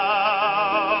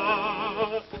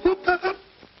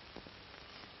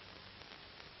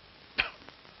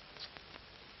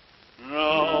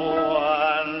 No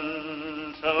one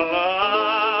to love.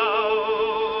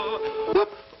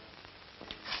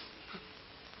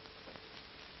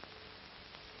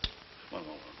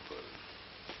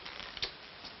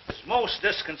 It's most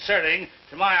disconcerting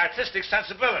to my artistic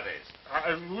sensibilities.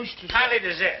 I wish to... Kindly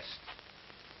desist.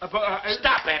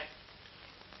 Stop it.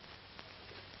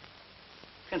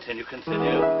 Continue.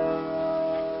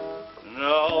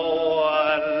 No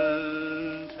one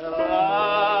to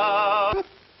love.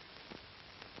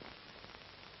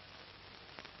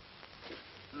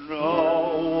 No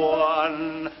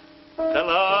one to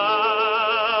love.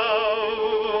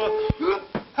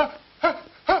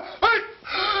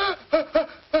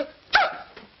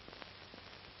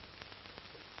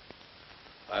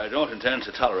 I don't intend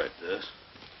to tolerate this.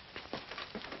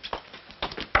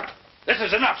 This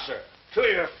is enough, sir. To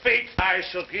your feet, I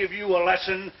shall give you a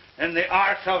lesson in the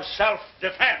art of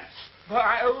self-defense. But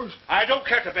I don't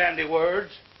care to bandy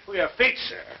words. To your feet,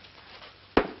 sir.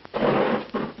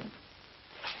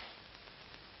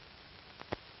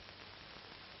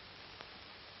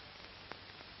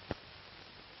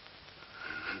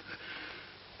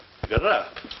 Get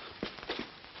up.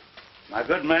 My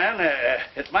good man,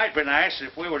 it might be nice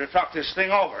if we were to talk this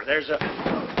thing over. There's a...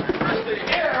 Christy,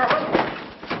 here!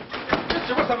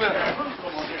 Mister, what's the matter?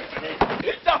 Come on here.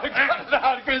 Cut it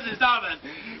out, Christy, stop it.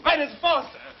 My name's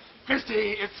Foster.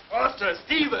 Christy, it's Foster.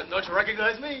 Stephen, don't you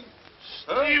recognize me?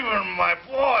 Stephen, my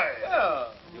boy.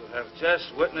 Yeah. You have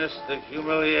just witnessed the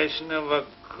humiliation of a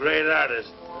great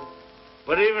artist.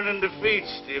 But even in defeat,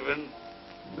 Stephen,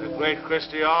 the great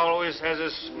Christy always has a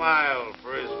smile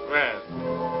for his friend.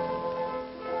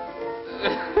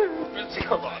 Christy,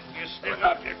 come on. You step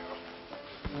up, you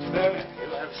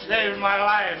have saved my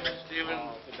life, Stephen.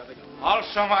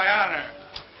 Also my honor.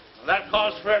 That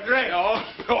calls for a drink. No,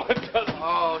 it doesn't.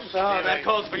 Oh, Stephen. That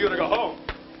calls for you to go home.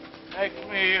 Take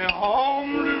me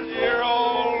home to dear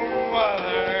old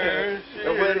mother.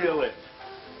 Where do you live?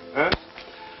 Huh?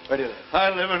 Where do you live? I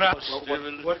live in a house,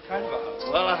 Stephen. What kind of a house?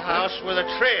 Well, a house with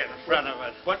a tree in front of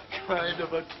it. What kind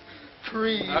of a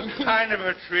tree? A kind of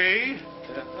a tree.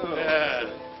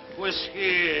 Oh.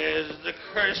 Whiskey is the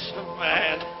curse of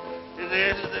man. It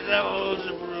is the devil's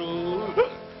brew.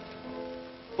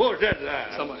 Who did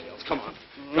that? Somebody else. Come on.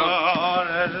 No,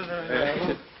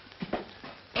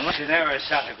 you never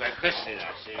saw the great Christy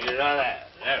now, Stevie. You know that.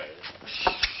 There it is.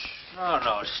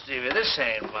 No, Stevie, this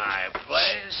ain't my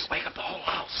place. Wake up the whole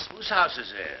house. Whose house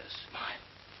is this? Mine.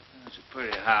 It's a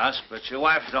pretty house, but your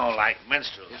wife don't like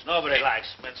minstrels. Nobody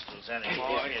likes minstrels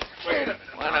anymore. Wait a minute.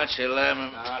 Why don't you let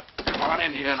him... Come on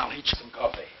in here and I'll heat you some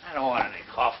coffee. I don't want any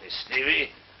coffee, Stevie.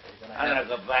 I'm gonna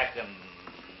go back and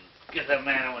get the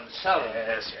man who would sell it.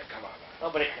 Yes, come on.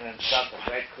 Nobody can insult the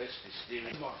great Christy,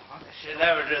 Stevie. You should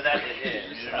never do that to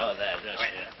him. You know that, don't you?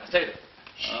 Say it.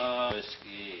 Oh,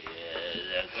 whiskey,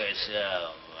 of course,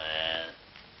 oh, man.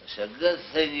 It's a good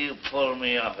thing you pulled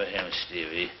me off of him,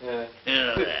 Stevie. Yeah. You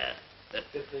know that.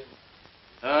 Good thing.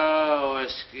 Oh,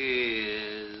 whiskey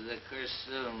is the curse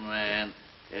of man.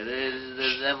 It is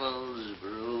the devil's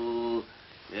brew.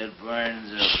 It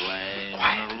burns a flame.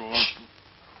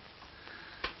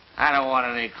 I don't want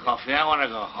any coffee. I want to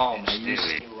go home, Stevie. You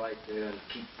stay right there and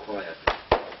keep quiet.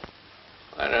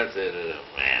 Why don't they let a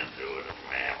man do what a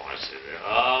man wants to do?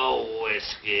 Oh,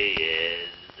 whiskey is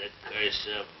the curse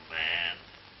of man.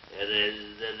 It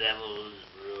is the devil's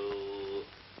brew.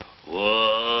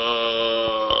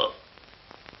 Whoa.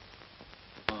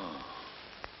 Oh.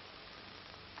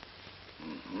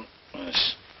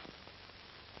 Yes.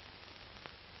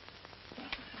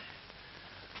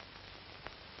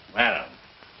 Madam.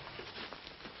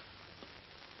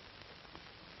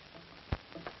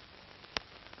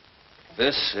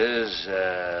 This is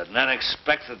an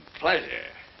unexpected pleasure.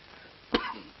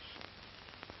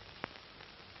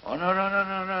 Oh, no.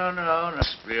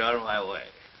 Must be on my way.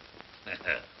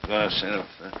 Gosh,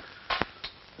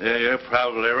 yeah, you're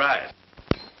probably right.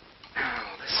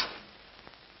 Listen.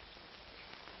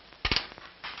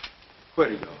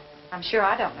 Where'd he go? I'm sure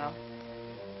I don't know.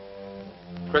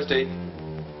 Christy.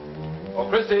 Oh,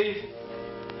 Christy.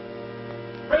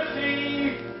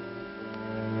 Christy!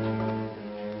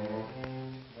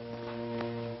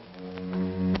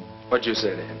 What'd you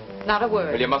say to him? Not a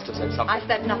word. Well, you must have said something. I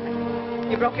said nothing.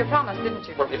 You broke your promise, didn't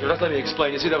you? Well, if you'll just let me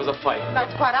explain, you see, there was a fight.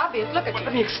 That's quite obvious. Look at you.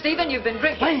 Let me Stephen, you've been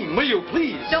drinking. explain, will you,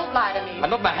 please? Don't lie to me. I'm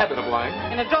not in the habit of lying.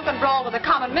 In a drunken brawl with a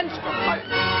common minstrel.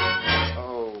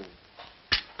 Oh.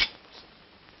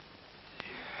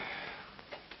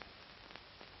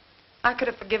 I could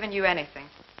have forgiven you anything.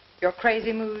 Your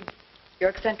crazy mood, your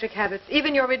eccentric habits,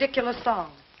 even your ridiculous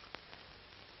song.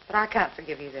 But I can't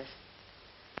forgive you this.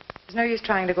 There's no use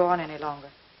trying to go on any longer.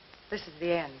 This is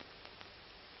the end.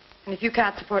 And if you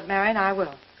can't support Marion, I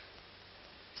will.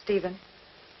 Stephen,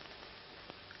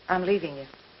 I'm leaving you.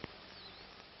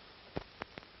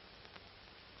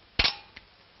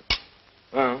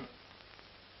 Well,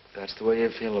 if that's the way you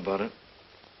feel about it.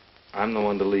 I'm the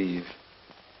one to leave.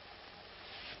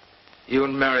 You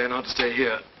and Marion ought to stay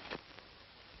here.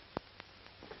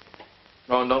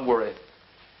 No, and don't worry.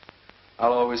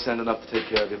 I'll always send enough to take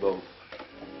care of you both.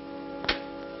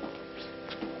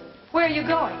 Where are you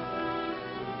going?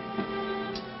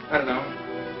 I don't know.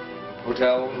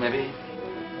 Hotel, maybe.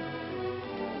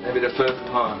 Maybe the Firth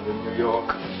Pond in New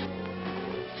York.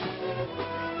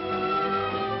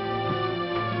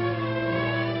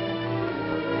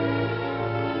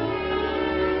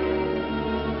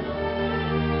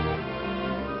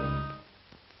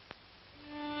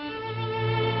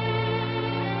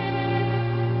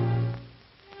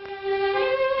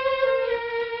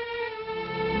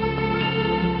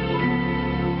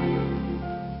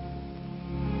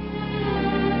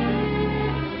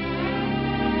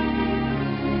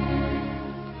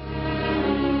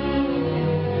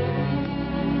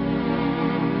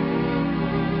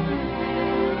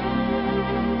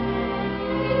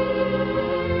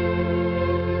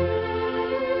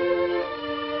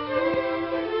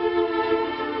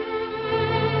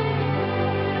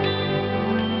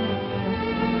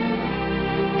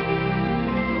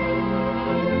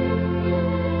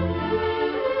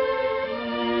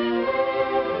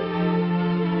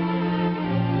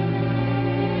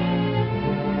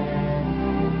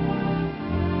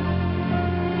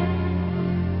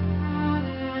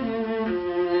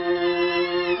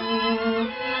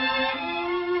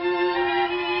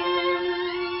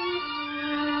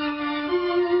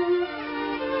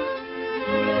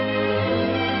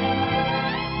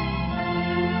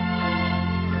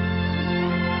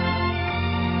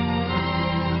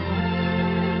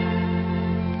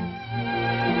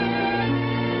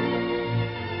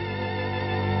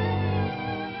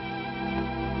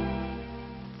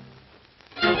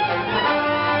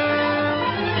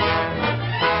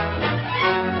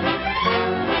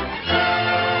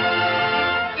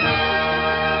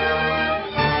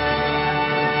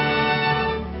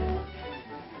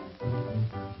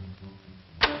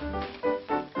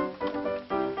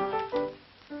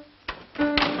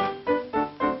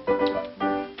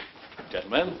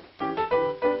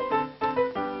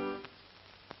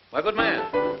 My good man,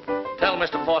 tell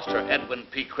Mr. Foster Edwin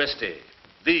P. Christy,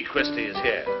 the Christy, is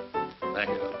here. Thank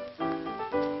you.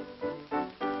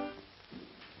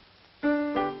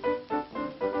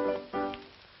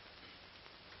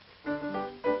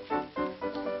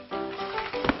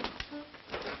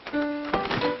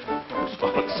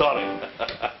 Sorry.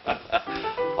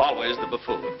 always the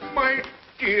buffoon. My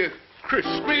dear Chris.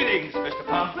 Greetings, Mr.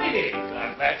 Pump. Greetings.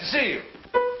 I'm glad to see you.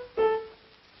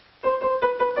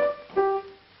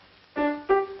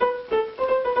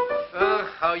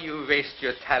 Oh, how you waste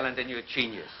your talent and your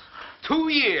genius. 2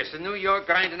 years in New York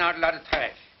grinding out a lot of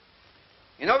trash.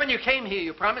 You know, when you came here,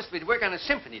 you promised we'd work on a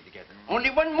symphony together.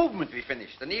 Only one movement we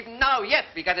finished, and even now, yet,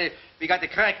 we got to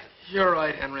correct it. You're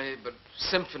right, Henry, but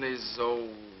symphonies, oh,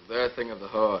 they're a thing of the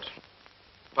heart.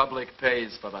 Public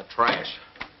pays for the trash.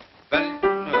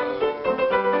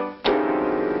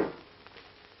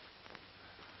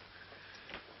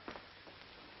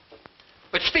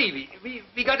 But Stevie,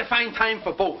 we got to find time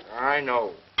for both. I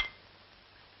know.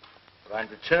 But I'm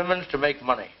determined to make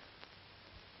money.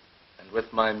 And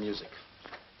with my music.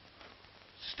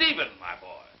 Stephen, my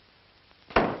boy.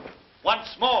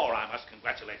 Once more, I must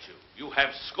congratulate you. You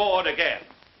have scored again.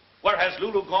 Where Has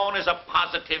Lulu Gone is a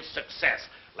positive success.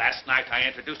 Last night I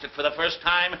introduced it for the first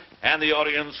time, and the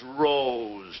audience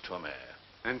rose to me.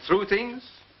 And through things?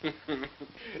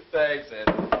 Thanks, Ed.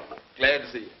 Glad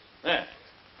to see you. Yeah.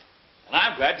 And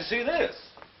I'm glad to see this.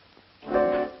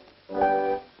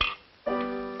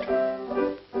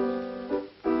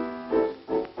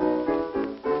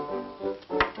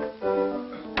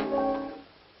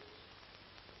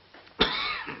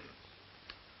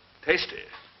 Tasty.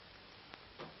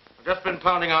 I've just been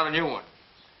pounding out a new one.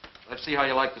 Let's see how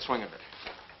you like the swing of it.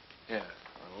 Yeah,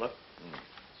 look.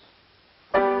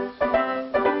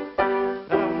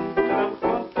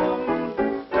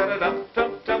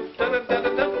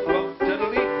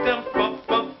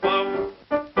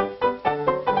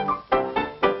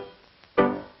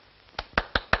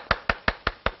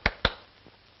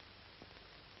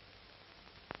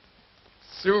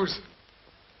 Susan.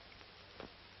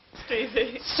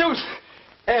 Stevie. Susan!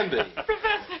 Andy.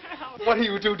 Professor. What are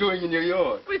you two doing in New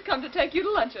York? We've come to take you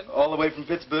to luncheon. All the way from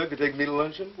Pittsburgh to take me to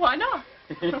luncheon? Why not?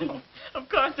 Of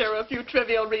course, there are a few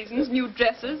trivial reasons. New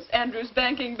dresses, Andrew's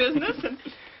banking business, and...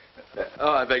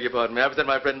 Oh, I beg your pardon. May I present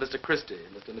my friend, Mr. Christy,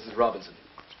 Mr. and Mrs. Robinson.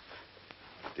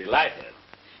 Delighted.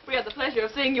 We had the pleasure of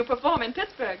seeing you perform in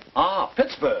Pittsburgh. Ah,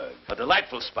 Pittsburgh. A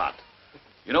delightful spot.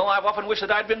 You know, I've often wished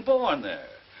that I'd been born there.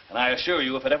 And I assure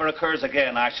you, if it ever occurs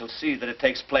again, I shall see that it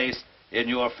takes place in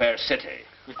your fair city.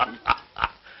 And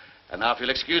now, if you'll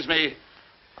excuse me,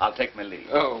 I'll take my leave.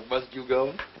 Oh, must you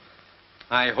go?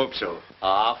 I hope so.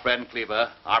 Ah, friend Cleaver,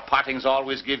 our partings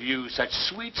always give you such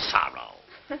sweet sorrow.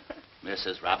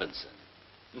 Mrs. Robinson.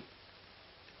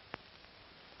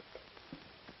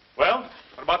 Well,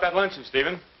 what about that luncheon,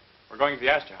 Stephen? We're going to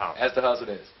the Astor House. Astor House it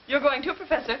is. You're going too,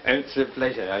 Professor? It's a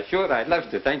pleasure. Sure, I'd love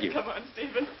to. Thank you. Come on,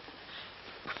 Stephen.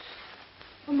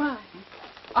 Oh, my.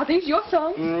 Are these your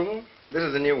songs? Mm-hmm. This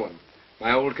is a new one.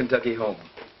 My Old Kentucky Home.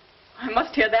 I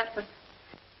must hear that one.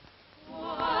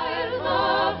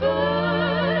 While the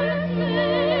birds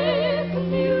make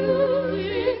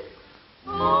music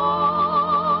all day,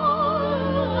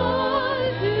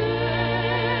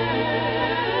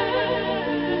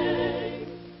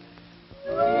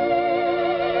 weep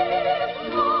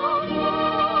no more, my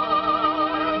lady.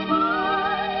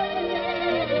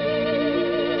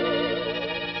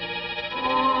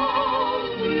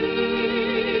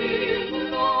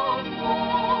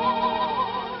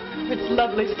 It's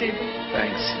lovely, Stephen.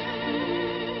 Thanks.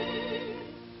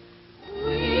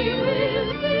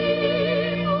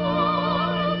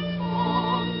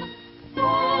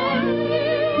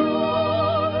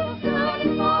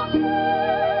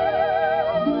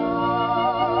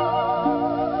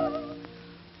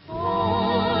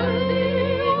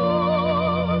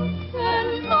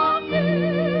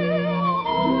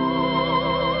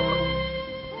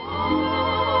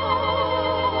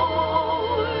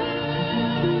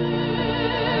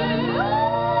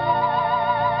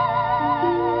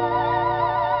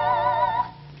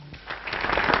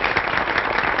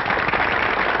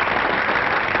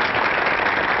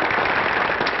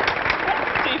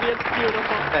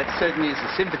 That certainly is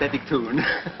a sympathetic tune.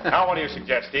 Now, what do you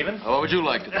suggest, Stephen? What would you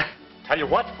like to do? Tell you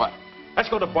what? What? Let's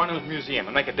go to Barnum's Museum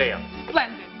and make a day of it.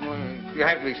 Splendid. You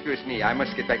have to excuse me. I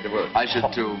must get back to work. I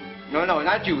should too. No,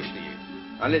 not you, Steve.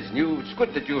 Now, listen, it's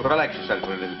good that you relax yourself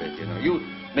for a little bit, you know. You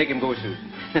make him go soon.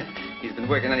 He's been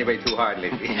working anyway too hard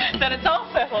lately. Then it's all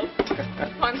settled.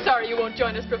 I'm sorry you won't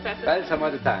join us, Professor. Well, some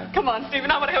other time. Come on, Stephen.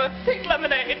 I want to have a pink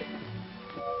lemonade.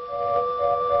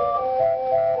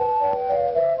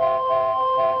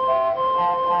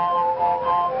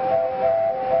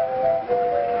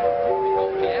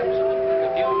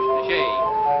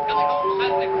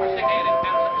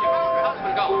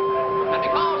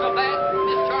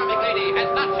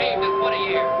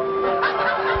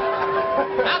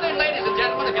 Now then, ladies and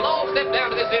gentlemen, if you'll all step down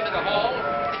to this end of the hall,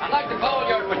 I'd like to call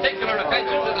your particular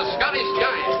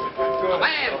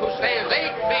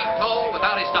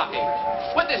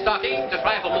please, just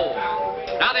trifle more.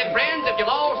 Now then, friends, if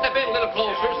you'll all step in a little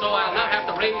closer so I'll not have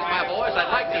to raise my voice, I'd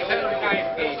like to tell you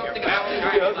something about this.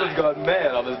 Your husband's gone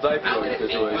mad on this diaper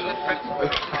situation.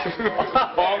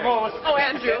 Almost. Oh,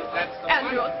 Andrew,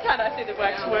 can I see the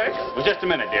waxworks? Well, just a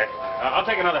minute, dear. I'll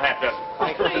take another half dozen. Oh,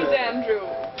 please, Andrew.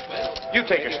 You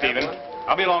take her, Stephen.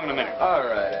 I'll be along in a minute. All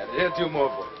right, Andy. Here's 2 more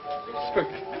for you.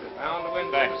 Found the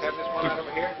window. Let's have this one out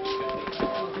over here.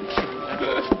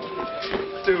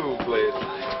 2, please.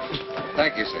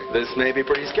 Thank you, sir. This may be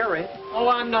pretty scary. Oh,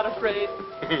 I'm not afraid.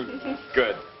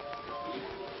 Good.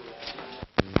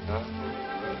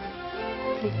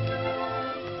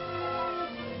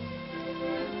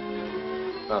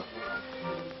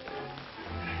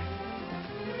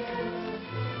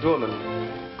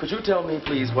 Dorman, could you tell me,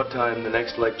 please, what time the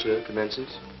next lecture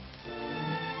commences?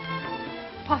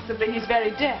 Possibly he's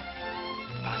very deaf.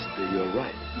 Possibly you're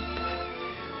right.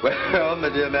 Well, my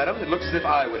dear madam, it looks as if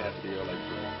I would have to be your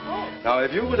lecturer. Now,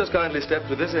 if you will just kindly step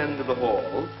to this end of the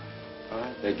hall.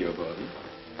 I beg your pardon.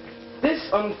 This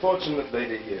unfortunate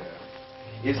lady here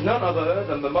is none other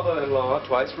than the mother-in-law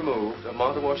twice removed of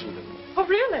Martha Washington, Oh,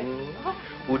 really?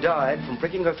 who died from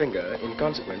pricking her finger in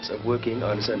consequence of working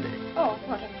on Sunday. Oh,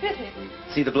 what a pity.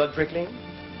 See the blood prickling?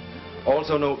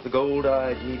 Also note the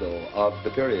gold-eyed needle of the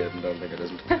period, and don't think it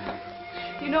isn't.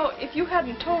 You know, if you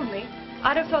hadn't told me,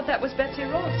 I'd have thought that was Betsy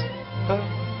Ross.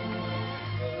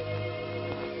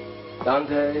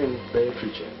 Dante and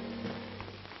Beatrice.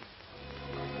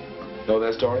 Know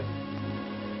their story?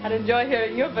 I'd enjoy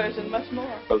hearing your version much more.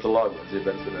 Well, it's a long one, so you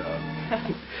better sit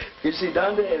down. You see,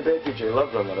 Dante and Beatrice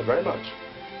loved one another very much.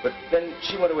 But then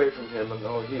she went away from him, and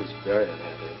oh, he was very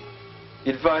unhappy.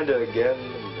 He'd find her again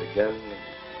and again.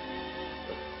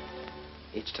 But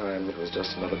each time it was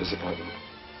just another disappointment.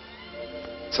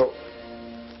 So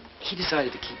he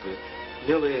decided to keep her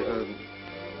merely a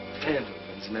phantom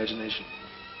in his imagination.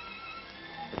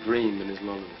 A dream in his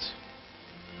loneliness.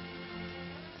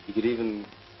 He could even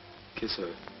kiss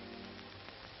her.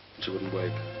 She wouldn't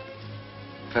wake.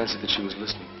 Fancied that she was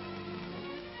listening.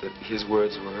 That his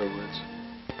words were her words.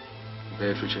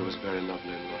 Beatrice was very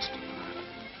lovely and lost in the night.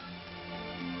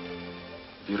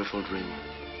 Beautiful dreamer.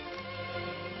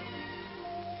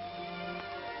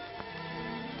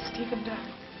 Stephen,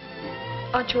 darling,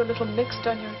 aren't you a little mixed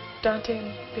on your Dante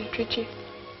and Beatrice?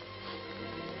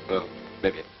 Well,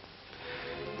 maybe.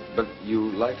 But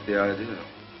you like the idea.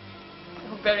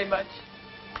 Oh, very much.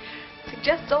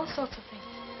 Suggests all sorts of things.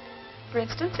 For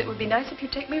instance, it would be nice if you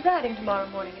take me riding tomorrow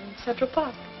morning in Central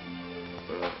Park.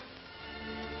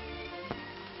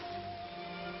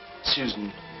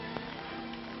 Susan,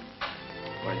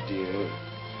 my dear,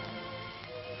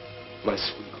 my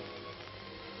sweet,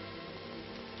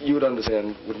 you would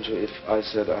understand, wouldn't you, if I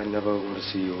said I never want to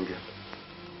see you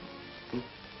again?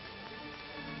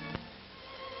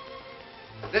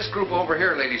 This group over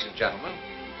here, ladies and gentlemen,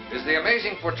 is the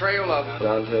amazing portrayal of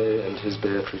Dante and his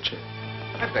Beatrice.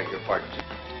 I beg your pardon.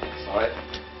 Sorry.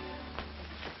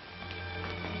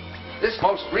 This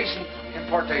most recent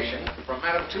importation from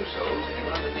Madame Tussauds in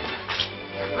London.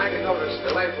 I can notice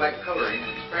the lifelike coloring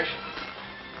and expression.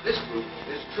 This group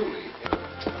is truly...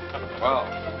 Wow.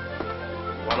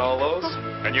 Want all those?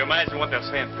 Can you imagine what they'll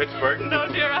say in Pittsburgh? No,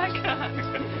 dear, I can't.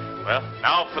 Well,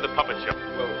 now for the puppet show.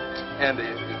 Well, Andy,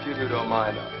 if you two don't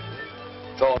mind,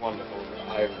 it's all wonderful.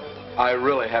 I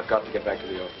really have got to get back to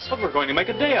the office. But we're going to make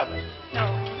a day of it. No,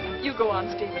 you go on,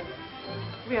 Stephen.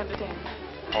 We understand.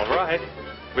 All right.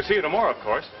 We'll see you tomorrow, of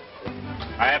course.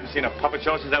 I haven't seen a puppet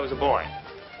show since I was a boy.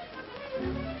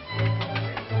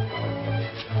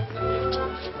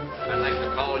 I'd like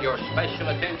to call your special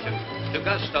attention to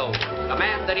Gusto, the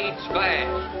man that eats glass,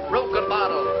 broken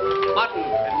bottle, mutton,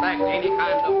 in fact, any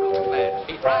kind of broken glass.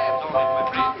 He thrives on it, my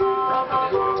friend.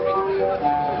 Problem is,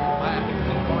 why I think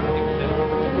it's important to do.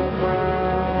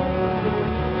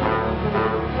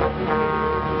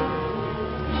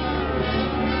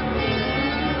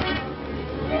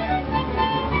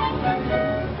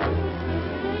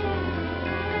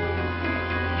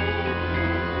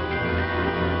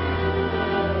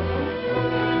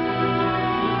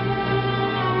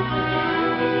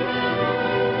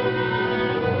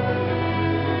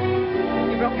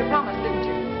 Broke your promise, didn't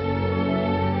you?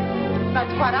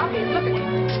 That's quite obvious. Look at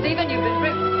you. Stephen, you've been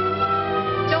ripped.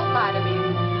 Don't lie to me.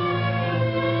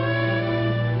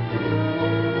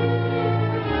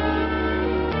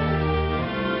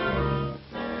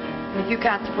 If you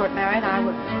can't support Marion, I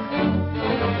will.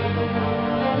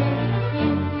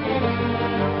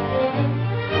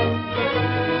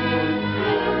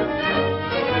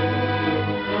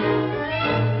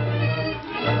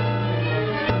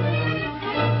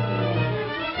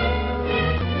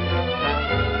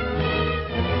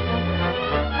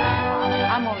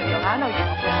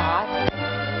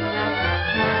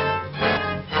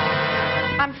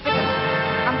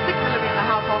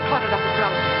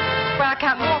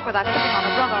 without stepping on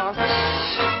a brother or...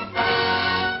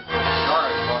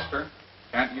 Sorry, Foster.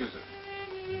 Can't use it.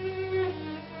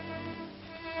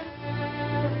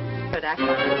 But act on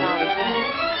the loud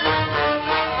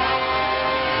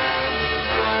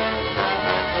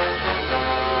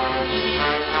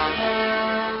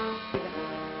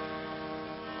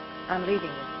I'm leaving you.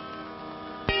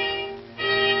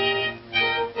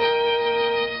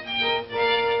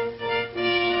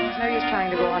 There's no use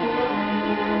trying to go on.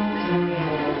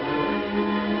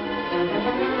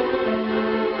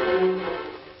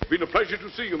 It's been a pleasure to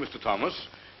see you, Mr. Thomas.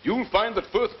 You'll find that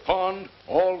Firth Pond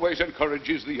always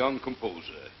encourages the young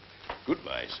composer.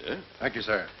 Goodbye, sir. Thank you,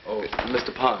 sir. Oh,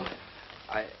 Mr. Pond,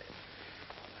 how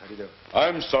do you do?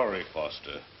 I'm sorry,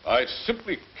 Foster. I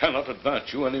simply cannot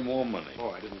advance you any more money.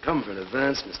 Oh, I didn't come for an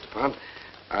advance, Mr. Pond.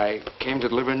 I came to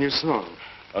deliver a new song.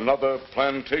 Another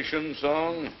plantation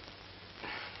song?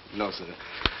 No, sir.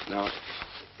 No,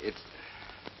 it's...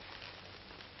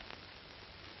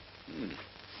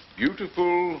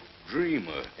 Beautiful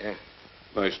Dreamer. Yeah.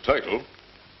 Nice title.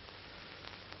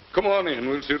 Come on in.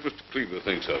 We'll see what Mr. Cleaver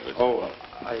thinks of it. Oh,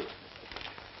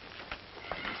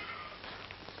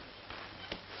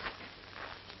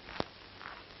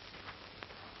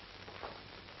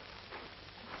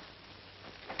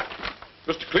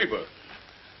 Mr. Cleaver.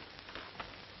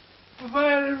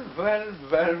 Well.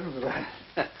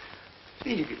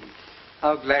 Stevie,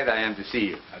 how glad I am to see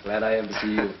you. How glad I am to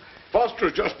see you. Foster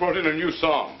has just brought in a new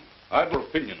song. I have an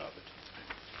opinion of it.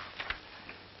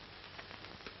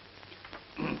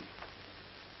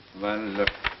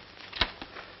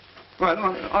 Well,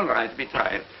 all right, we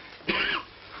try it.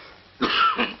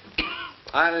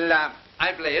 I'll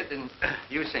play it and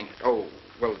you sing it. Oh,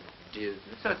 well, do you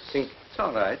think... It's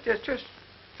all right. Just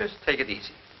take it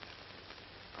easy.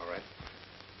 All right.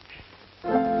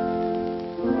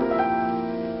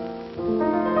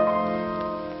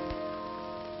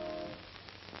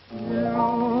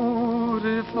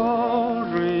 Beautiful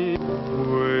dream,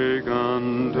 wake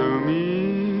unto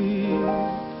me,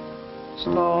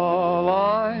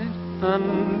 starlight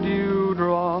and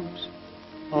dewdrops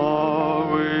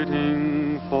are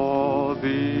waiting for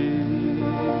thee.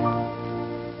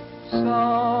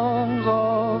 Sounds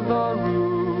of the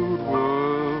rude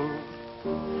world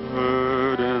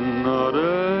heard in the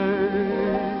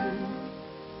day,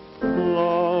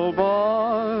 lulled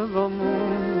by the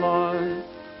moonlight,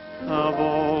 have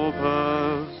all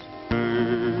passed away.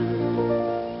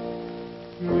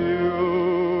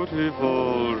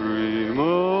 Beautiful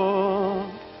dreamer,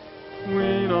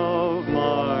 queen of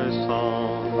my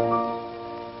song,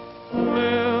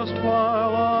 list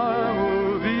while I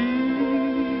woo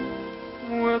thee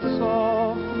with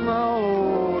soft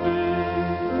melody.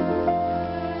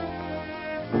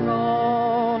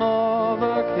 None of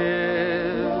the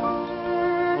cares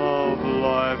of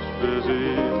life's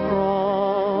busy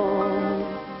throng.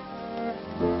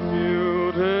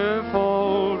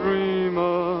 Beautiful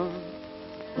dreamer,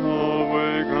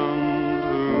 awaken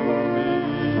to me.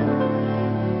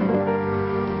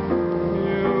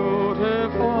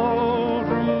 Beautiful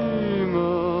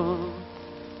dreamer,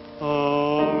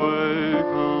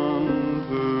 awaken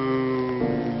to me.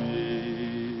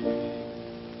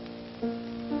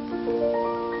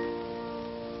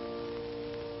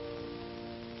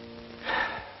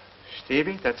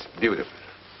 Stevie, that's beautiful.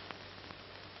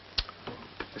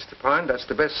 Mr. Pond, that's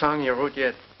the best song you wrote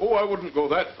yet. Oh, I wouldn't go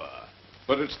that far.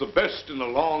 But it's the best in a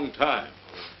long time.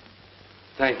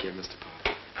 Thank you, Mr.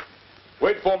 Pond.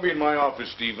 Wait for me in my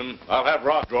office, Stephen. I'll have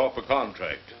Rock draw up a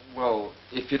contract. Well,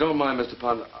 if you don't mind, Mr.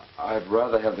 Pond, I'd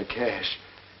rather have the cash.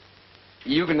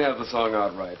 You can have the song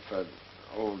outright for,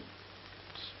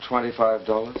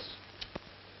 $25.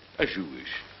 As you wish.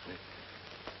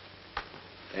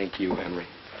 Thank you, Henry.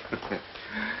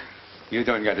 You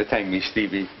don't got to thank me,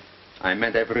 Stevie. I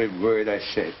meant every word I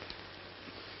said.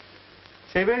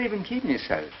 Say, where have you been keeping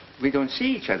yourself? We don't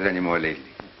see each other anymore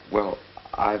lately. Well,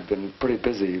 I've been pretty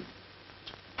busy,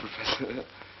 Professor.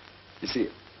 You see,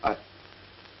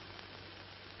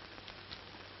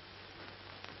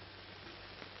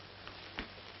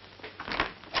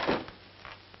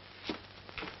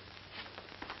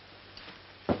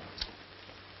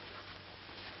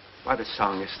 What a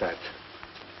song is that?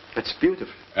 That's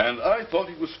beautiful. And I thought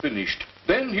he was finished.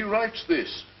 Then he writes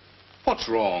this. What's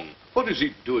wrong? What is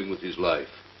he doing with his life?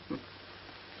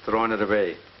 Throwing it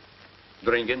away.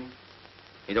 Drinking.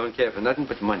 He don't care for nothing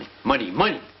but money. Money.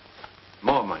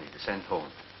 More money to send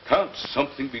home. Can't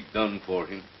something be done for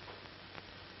him?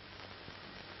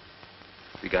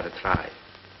 We gotta try.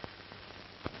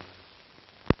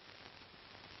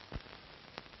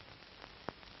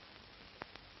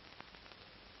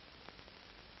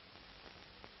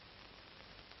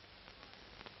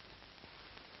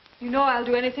 You know I'll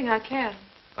do anything I can.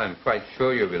 I'm quite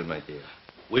sure you will, my dear.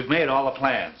 We've made all the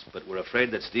plans, but we're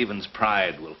afraid that Stephen's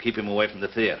pride will keep him away from the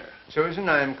theater. Susan,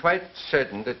 I am quite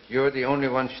certain that you're the only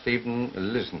one Stephen will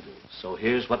listen to. So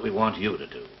here's what we want you to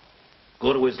do.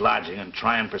 Go to his lodging and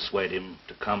try and persuade him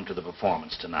to come to the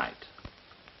performance tonight.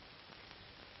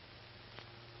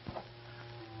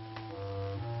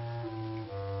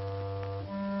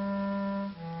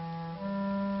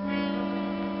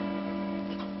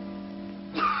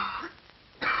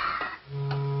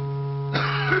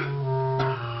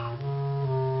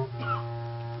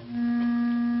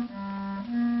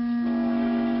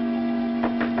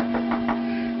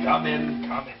 Come in,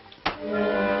 come in.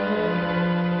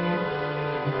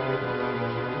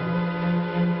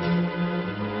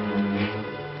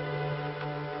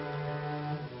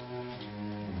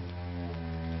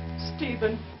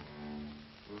 Stephen.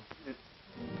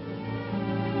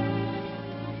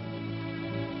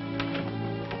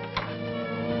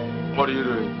 What are you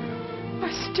doing?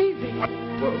 Why, Stevie.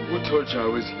 Who told you I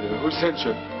was here? Who sent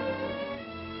you?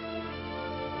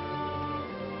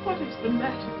 What is the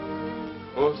matter?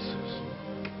 Oh, Susan.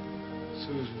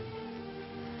 Susan.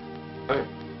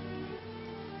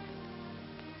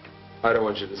 I don't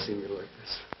want you to see me like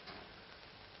this.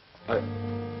 I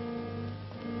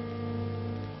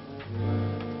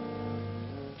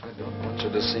don't want you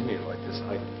to see me like this.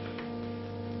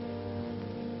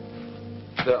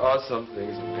 There are some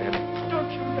things, man.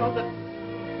 Don't you know that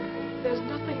there's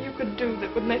nothing you could do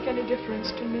that would make any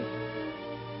difference to me?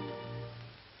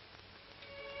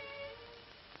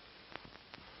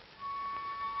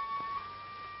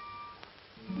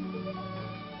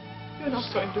 You're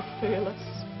not going to fail us.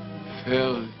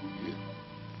 Fail?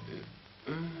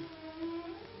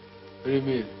 What do you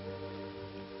mean?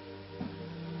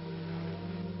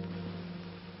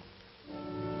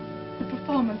 The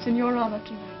performance in your honor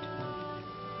tonight.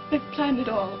 They've planned it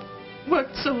all.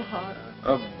 Worked so hard.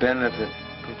 A benefit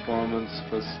performance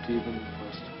for Stephen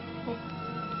Foster. Oh,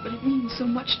 but it means so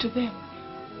much to them.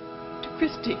 To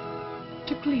Christy.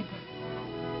 To Cleaver.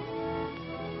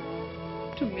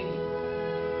 To me.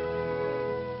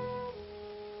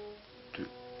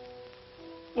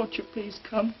 Won't you please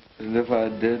come? And if I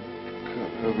did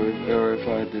come, or if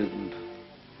I didn't,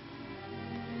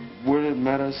 would it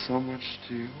matter so much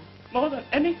to you? More than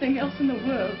anything else in the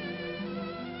world.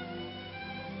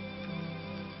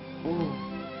 Oh.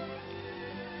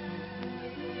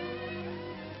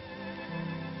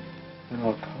 Then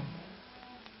I'll come.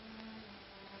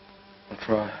 I'll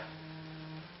try.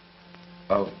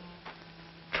 I'll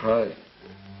try.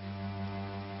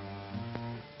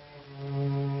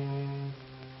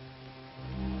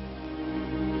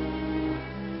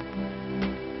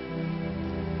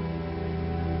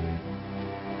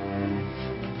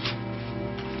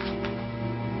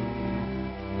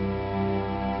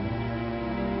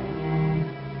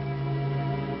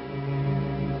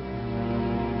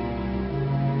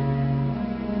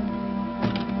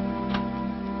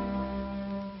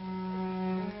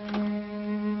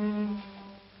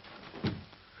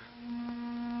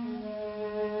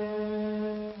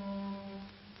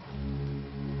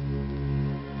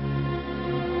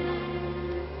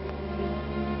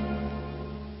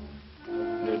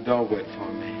 Don't wait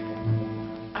for me.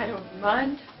 I don't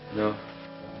mind. No.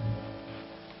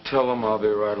 Tell them I'll be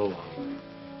right along.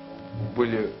 Will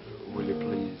you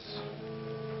please?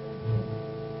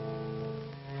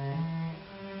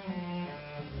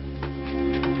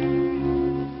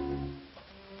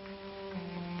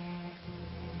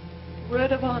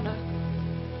 Word of honor.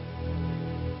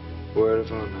 Word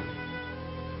of honor.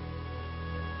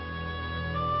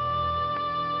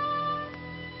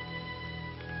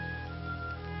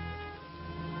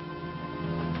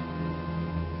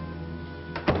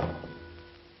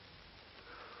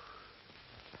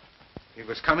 If he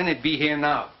was coming, he'd be here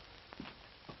now.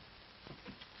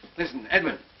 Listen,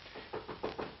 Edwin.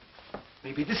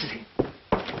 Maybe this is him.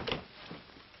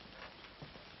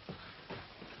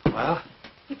 Well?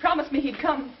 He promised me he'd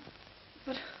come,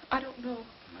 but I don't know.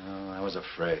 No, I was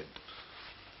afraid.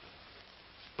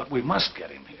 But we must get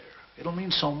him here. It'll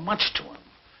mean so much to him.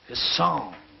 His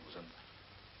songs and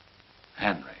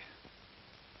Henry.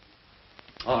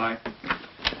 All right.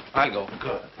 I'll go.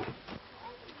 Good.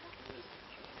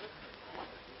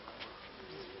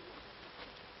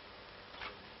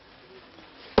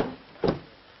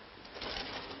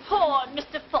 Poor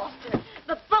Mr. Foster.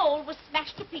 The bowl was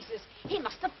smashed to pieces. He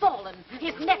must have fallen.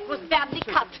 His neck was badly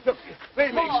cut. Look,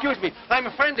 wait a minute, excuse me. I'm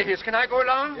a friend of his. Can I go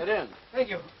along? Get in. Thank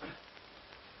you.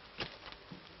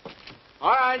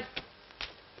 All right.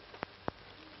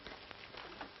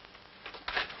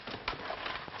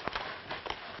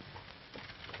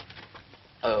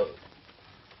 It's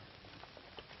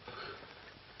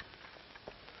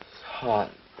hot.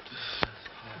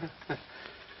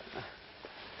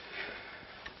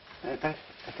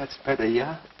 That's better,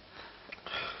 yeah?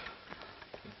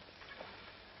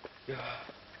 Yeah.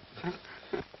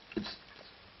 It's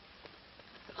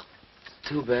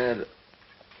too bad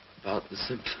about the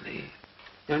symphony.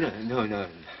 No,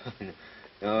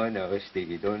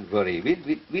 Stevie, don't worry.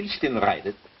 We'll still write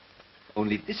it.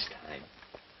 Only this time,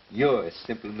 your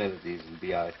simple melodies will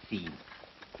be our theme.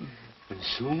 And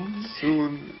soon?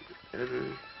 Soon,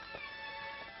 I'm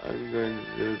going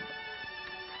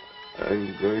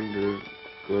to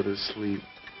go to sleep.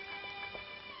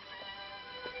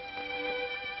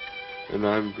 And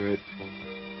I'm grateful.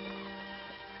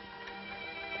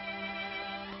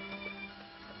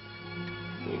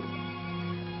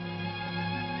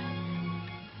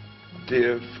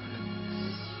 Dear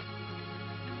friends,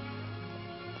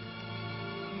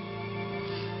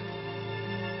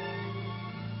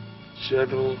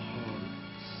 gentle hearts.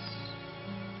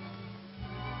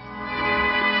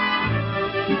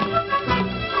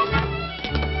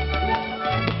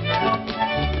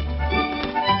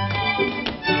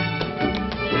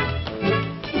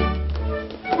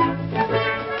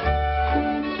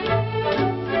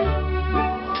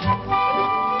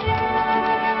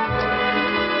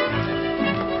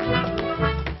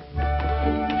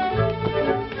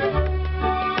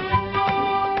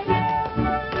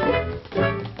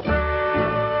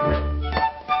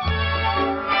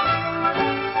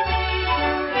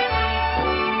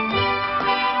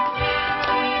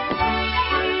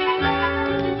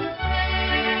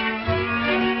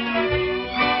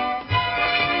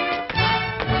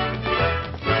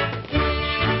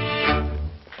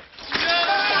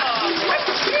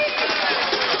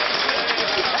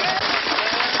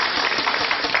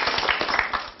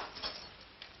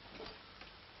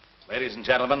 Ladies and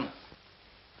gentlemen,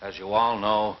 as you all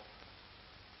know,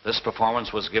 this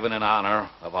performance was given in honor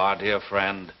of our dear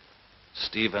friend,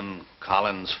 Stephen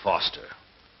Collins Foster.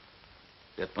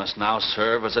 It must now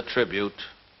serve as a tribute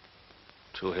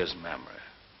to his memory.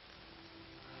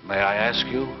 May I ask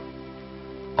you,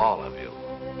 all of you,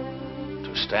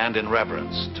 to stand in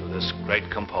reverence to this great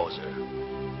composer,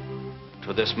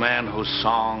 to this man whose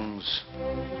songs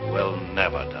will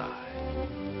never die.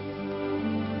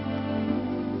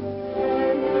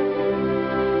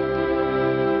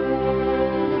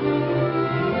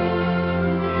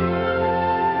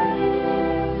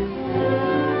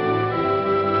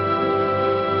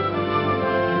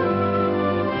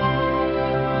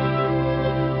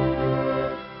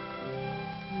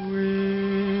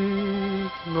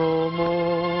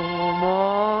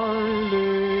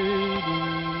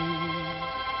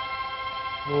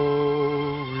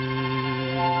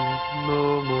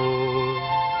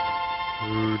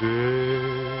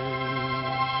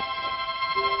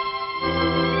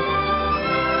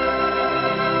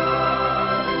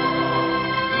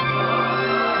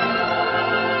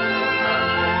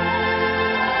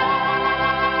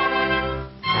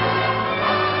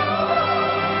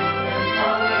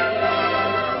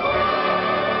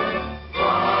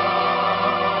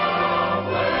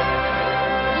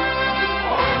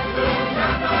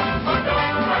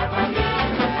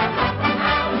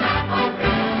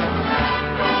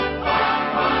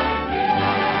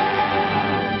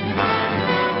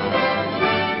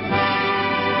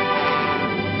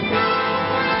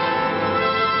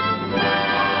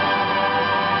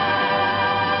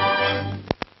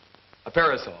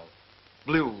 Parasol.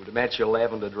 Blue to match your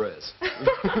lavender dress.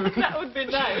 That would be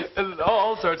nice. And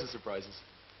all sorts of surprises.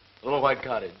 A little white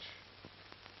cottage.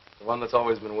 The one that's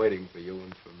always been waiting for you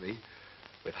and for me.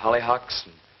 With hollyhocks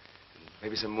and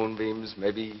maybe some moonbeams,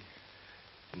 maybe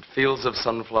and fields of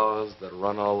sunflowers that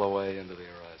run all the way into the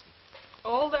horizon.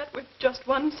 All that with just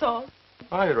one song.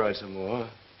 I could write some more. And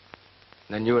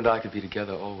then you and I could be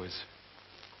together always.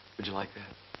 Would you like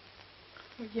that?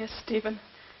 Oh, yes, Stephen.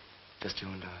 Just you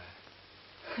and I.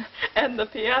 And the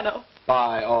piano.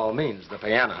 By all means, the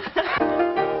piano.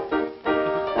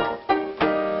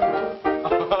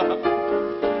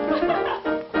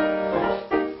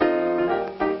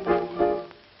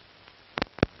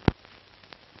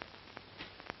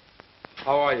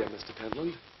 How are you, Mr.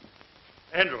 Pentland?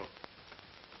 Andrew,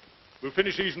 we'll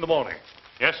finish these in the morning.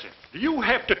 Yes, sir. Do you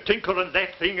have to tinker on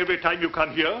that thing every time you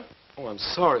come here? Oh, I'm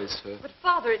sorry, sir. But,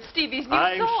 Father, it's Stevie's new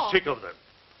I'm song. sick of them.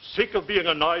 Sick of being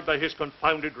annoyed by his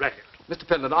confounded racket. Mr.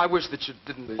 Pentland, I wish that you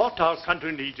didn't... What our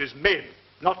country needs is men,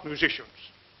 not musicians.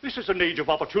 This is an age of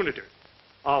opportunity.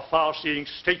 Our far-seeing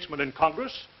statesmen in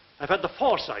Congress have had the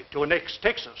foresight to annex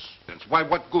Texas. Why,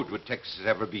 what good would Texas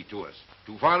ever be to us?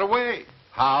 Too far away.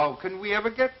 How can we ever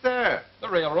get there? The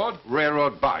railroad.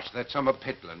 Railroad bosh. That's some of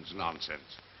Pitland's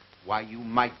nonsense. Why, you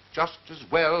might just as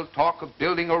well talk of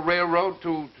building a railroad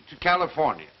to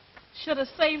California. Should have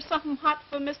saved something hot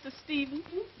for Mr. Stephen.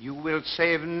 You will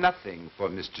save nothing for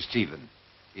Mr. Stephen.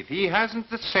 If he hasn't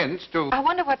the sense to... I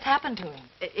wonder what's happened to him.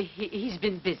 He's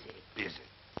been busy. Busy.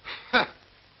 The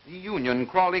Union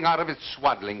crawling out of its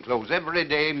swaddling clothes every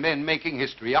day, men making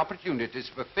history, opportunities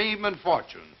for fame and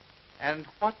fortune. And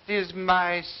what is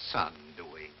my son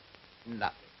doing?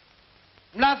 Nothing.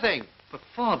 Nothing. But,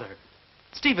 Father,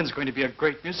 Stephen's going to be a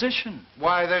great musician.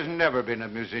 Why, there's never been a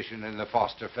musician in the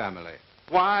Foster family.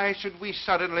 Why should we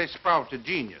suddenly sprout a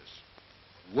genius?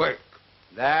 Work.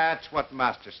 That's what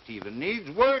Master Stephen needs,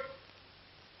 work.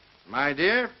 My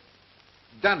dear,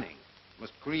 Dunning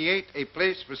must create a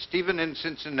place for Stephen in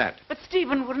Cincinnati. But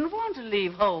Stephen wouldn't want to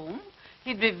leave home.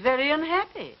 He'd be very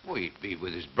unhappy. Well, he'd be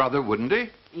with his brother, wouldn't he?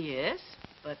 Yes,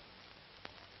 but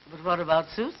what about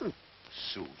Susan?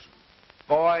 Susan.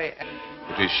 Boy,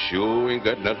 they sure ain't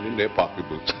got nothing in their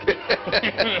pocketbooks.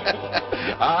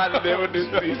 I never did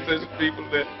see such people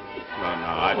there. No,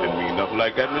 I didn't mean nothing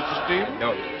like that, Mr. Stephen.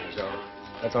 No,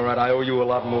 that's all right. I owe you a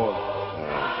lot more.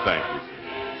 Oh, thank you.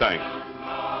 Thank you.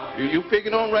 You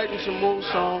picking on writing some more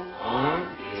songs?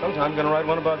 Mm-hmm. Sometime I'm going to write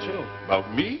one about you. About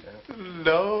me?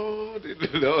 Lord,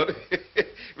 Lord.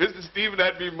 Mr. Stephen,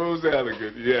 that'd be most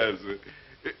elegant, yes.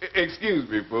 Excuse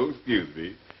me, folks, excuse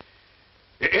me.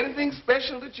 Anything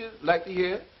special that you'd like to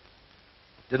hear?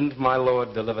 Didn't my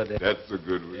Lord deliver that? That's a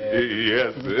good one.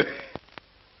 Yes, sir.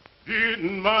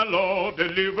 Didn't my Lord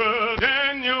deliver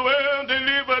Daniel,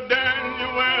 deliver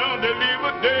Daniel,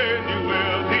 deliver Daniel?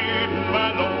 Didn't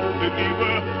my Lord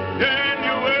deliver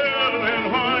Daniel,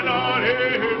 and why not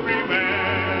every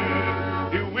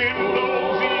man? The wind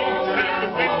blows east and the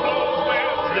wind blows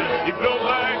west, it blows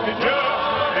like the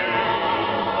judgment,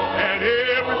 and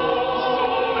every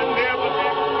soul that never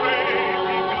been prayed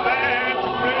be glad to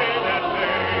pray that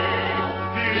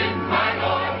day. Didn't my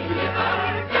Lord deliver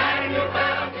Daniel,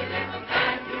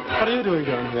 What are you doing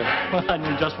down here? Well, I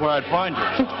knew just where I'd find you.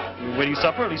 You were waiting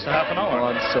supper at least a half an hour. Oh,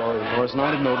 I'm sorry, Horace, and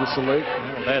I didn't know it was so late.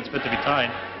 Well, Dad's fit to be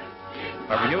tied. If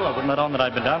I were you, I wouldn't let on that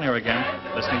I'd been down here again,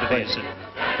 listening to these.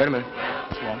 Wait a minute.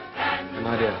 What's wrong? An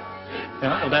idea.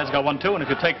 Yeah, well, Dad's got one, too, and if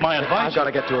you take my advice... I've got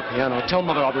to get to a piano. Tell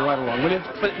Mother I'll be right along, will you?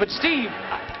 But Steve...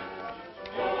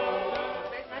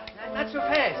 Not so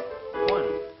fast. 1,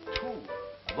 2,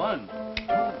 1, 2,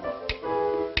 2.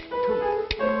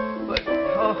 But,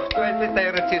 oh, wait,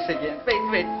 there it is again.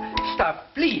 Wait, stop,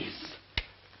 please.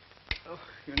 Oh,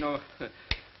 you know,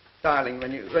 darling,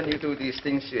 when you do these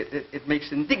things, it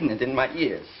makes indignant in my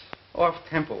ears. Off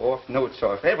tempo, off notes,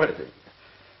 off everything.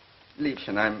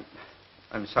 Liebchen,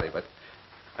 I'm sorry, but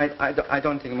I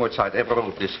don't think Mozart ever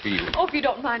wrote this for you. Oh, if you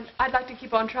don't mind, I'd like to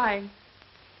keep on trying.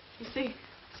 You see,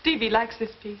 Stevie likes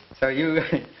this piece. So you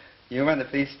want to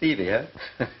please Stevie, huh?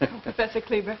 Oh, Professor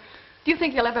Kleber, do you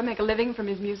think he'll ever make a living from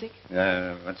his music?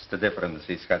 What's the difference?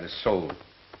 He's got a soul,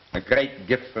 a great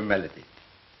gift for melody.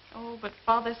 Oh, but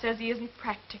Father says he isn't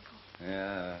practical.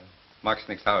 Yeah, Max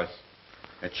nichts aus.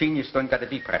 A genius don't got to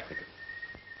be practical.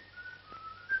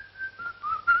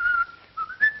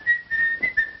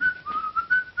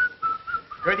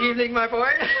 Good evening, my boy.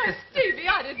 Why, Stevie,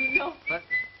 I didn't know. What?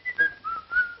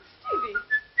 Stevie.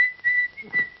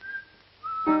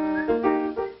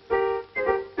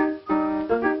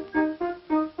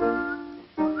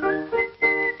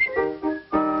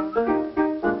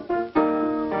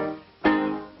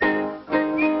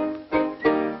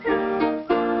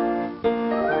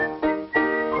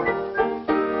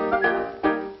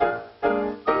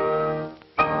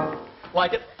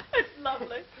 Like it? It's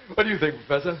lovely. What do you think,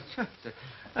 Professor?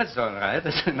 That's all right.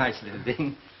 That's a nice little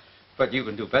thing. But you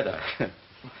can do better.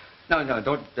 No,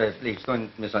 don't, please,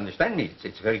 don't misunderstand me.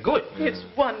 It's very good. It's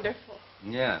wonderful.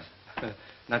 Yeah.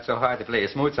 Not so hard to play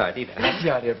as Mozart either. That's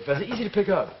the idea, Professor. Easy to pick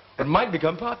up. It might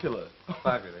become popular.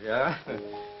 Popular, yeah?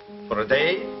 For a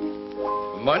day,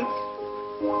 a month,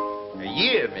 a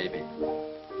year, maybe.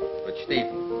 But,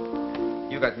 Stephen,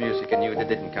 you got music in you that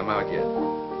didn't come out yet.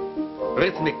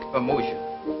 Rhythmic emotion,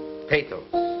 pathos.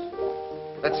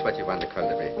 That's what you want to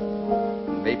cultivate.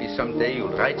 And maybe someday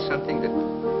you'll write something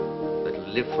that'll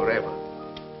live forever.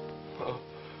 Oh,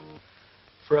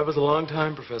 forever's a long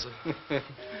time, Professor.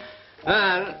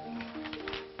 Well,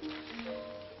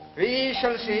 we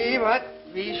shall see what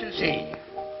we shall see.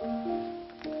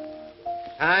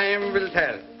 Time will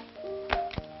tell.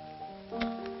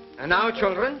 And now,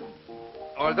 children,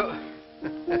 although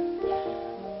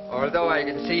I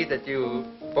can see that you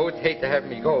both hate to have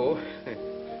me go,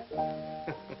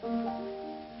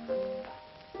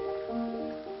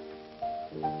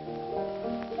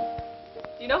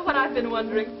 know what I've been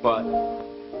wondering? What?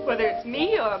 Whether it's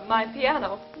me or my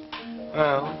piano.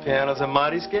 Well, pianos are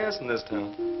mighty scarce in this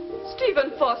town.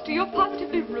 Stephen Foster, you're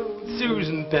positively rude.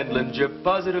 Susan Pentland, you're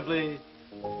positively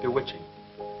bewitching.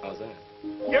 How's that?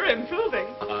 You're improving.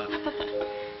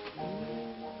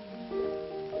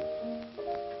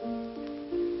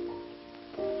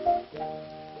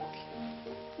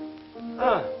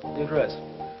 New dress.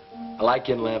 I like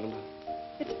you in lavender.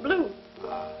 It's blue.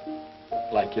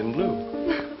 Like you in blue.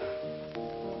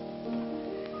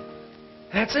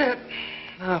 That's it.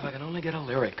 Now, if I can only get a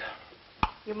lyric.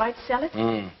 You might sell it?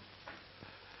 And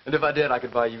if I did, I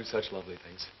could buy you such lovely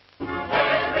things.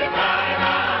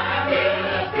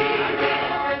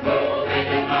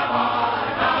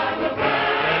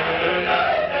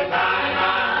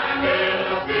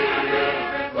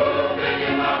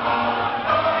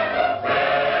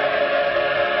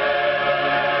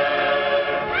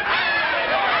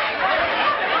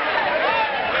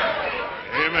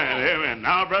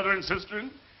 Now, brother and sister,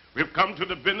 we've come to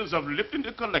the business of lifting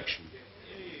the collection.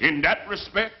 In that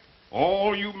respect,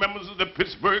 all you members of the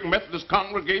Pittsburgh Methodist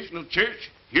Congregational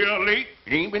Church here late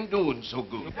ain't been doing so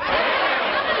good.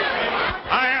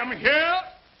 I am here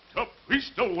to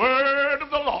preach the word of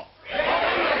the Lord.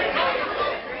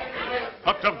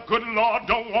 But the good Lord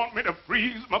don't want me to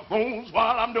freeze my bones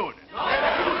while I'm doing it.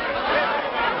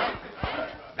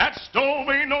 That stove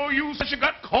ain't no use unless you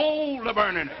got coal to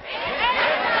burn in it.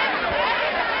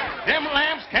 Them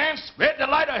lamps can't spread the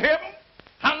light of heaven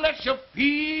unless you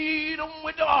feed them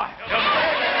with the oil.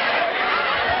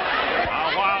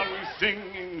 Now, while we sing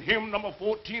in hymn number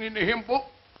 14 in the hymn book,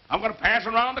 I'm going to pass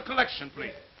around the collection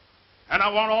plate. And I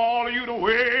want all of you to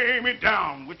weigh me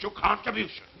down with your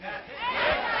contribution.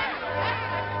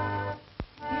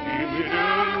 Give me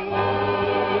the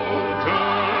old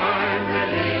time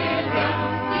religion.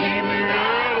 Give me the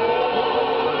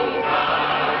old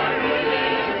time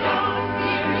religion.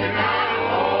 Give me the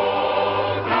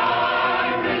old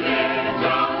time religion.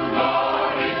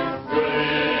 Lord, it's good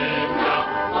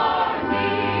enough for me.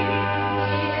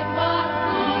 It was good for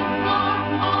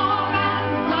Paul and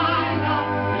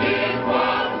Silas. It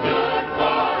was good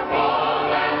for Paul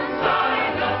and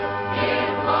Silas.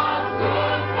 It was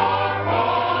good for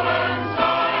Paul and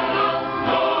Silas.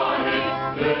 Lord, it's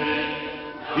good.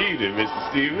 Evening, Mr.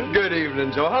 Stevens. Good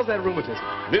evening, Joe. How's that rheumatism?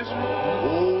 This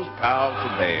old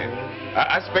powerful bad.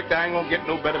 I expect I ain't gonna get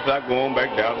no better if I go on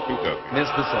back down to Kentucky.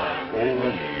 Miss the sun. Oh,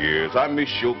 yes. I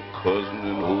miss your cousin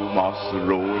and old Master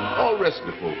Rowe and all the rest of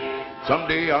the folk.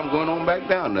 Someday I'm going on back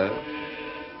down there.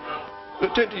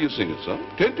 Tend to you singing, son.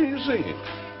 Tend to you singing.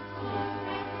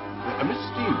 Mr.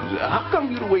 Stevens, how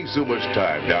come you to waste so much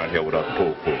time down here with us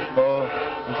poor folk? Oh,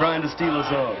 I'm trying to steal a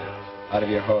song out of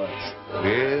your hearts.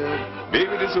 Well,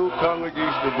 maybe this old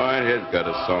congregation of mine has got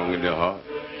a song in their heart.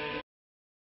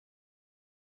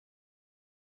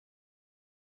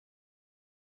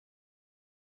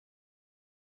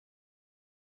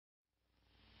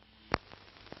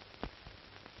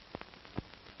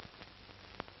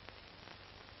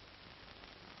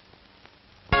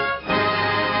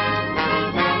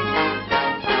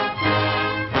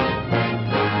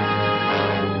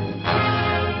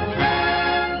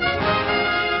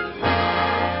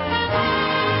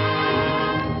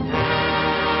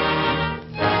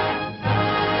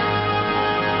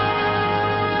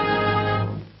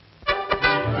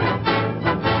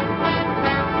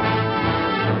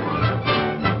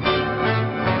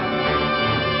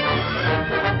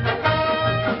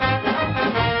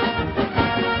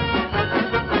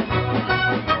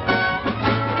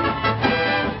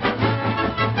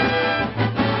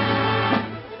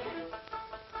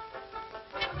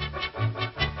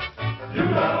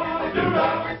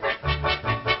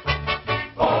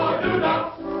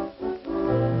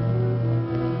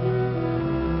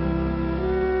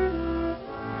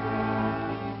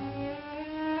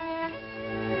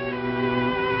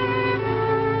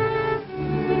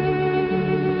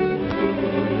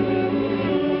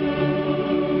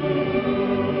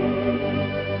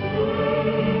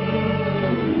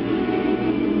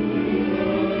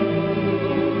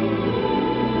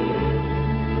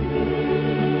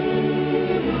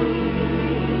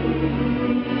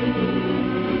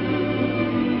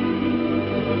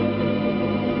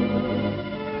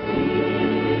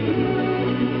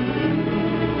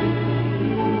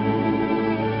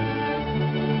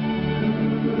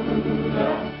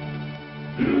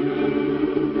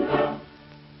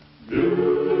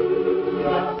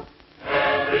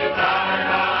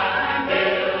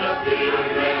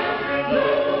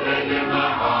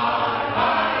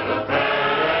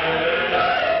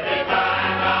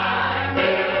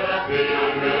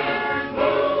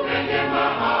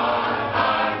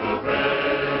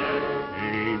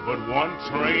 one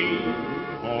train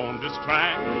on this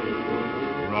track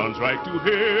runs right to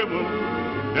heaven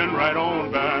and right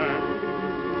on back.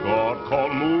 God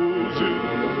called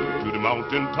Moses to the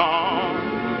mountain top,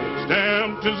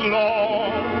 stamped his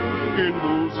law in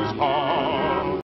Moses' heart.